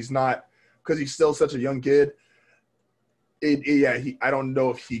us, but he's not, because he's still such a young kid. I don't know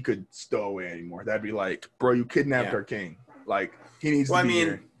if he could stow away anymore. That'd be like, bro, you kidnapped our king. Like, he needs to be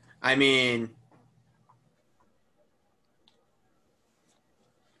here. I mean,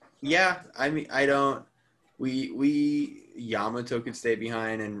 Yamato could stay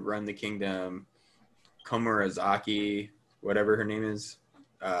behind and run the kingdom. Komurazaki, whatever her name is,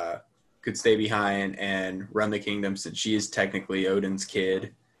 could stay behind and run the kingdom since she is technically Odin's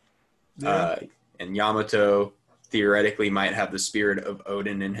kid. Yeah. And Yamato theoretically might have the spirit of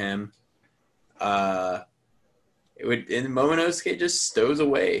Odin in him. And Momonosuke just stows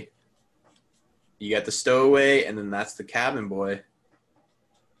away. You got the stowaway, and then that's the cabin boy.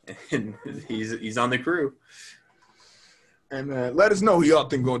 And he's on the crew. And let us know who y'all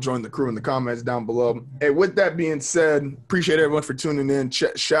think going to join the crew in the comments down below. Hey, with that being said, appreciate everyone for tuning in.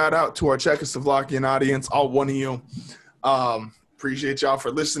 Shout out to our Czechoslovakian audience, all one of you. Appreciate y'all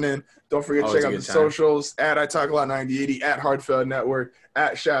for listening. Don't forget to check out the socials at I Talk A Lot 9080, at Heartfelt Network,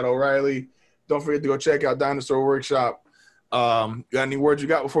 at Shadow Riley. Don't forget to go check out Dinosaur Workshop. Got any words you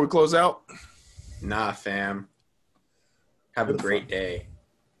got before we close out? Nah, fam. Have a great day.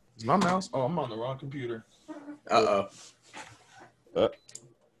 Is my mouse? Oh, I'm on the wrong computer. Uh-oh.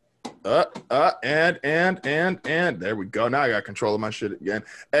 And there we go. Now I got control of my shit again.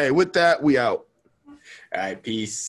 Hey, with that, we out. All right, peace.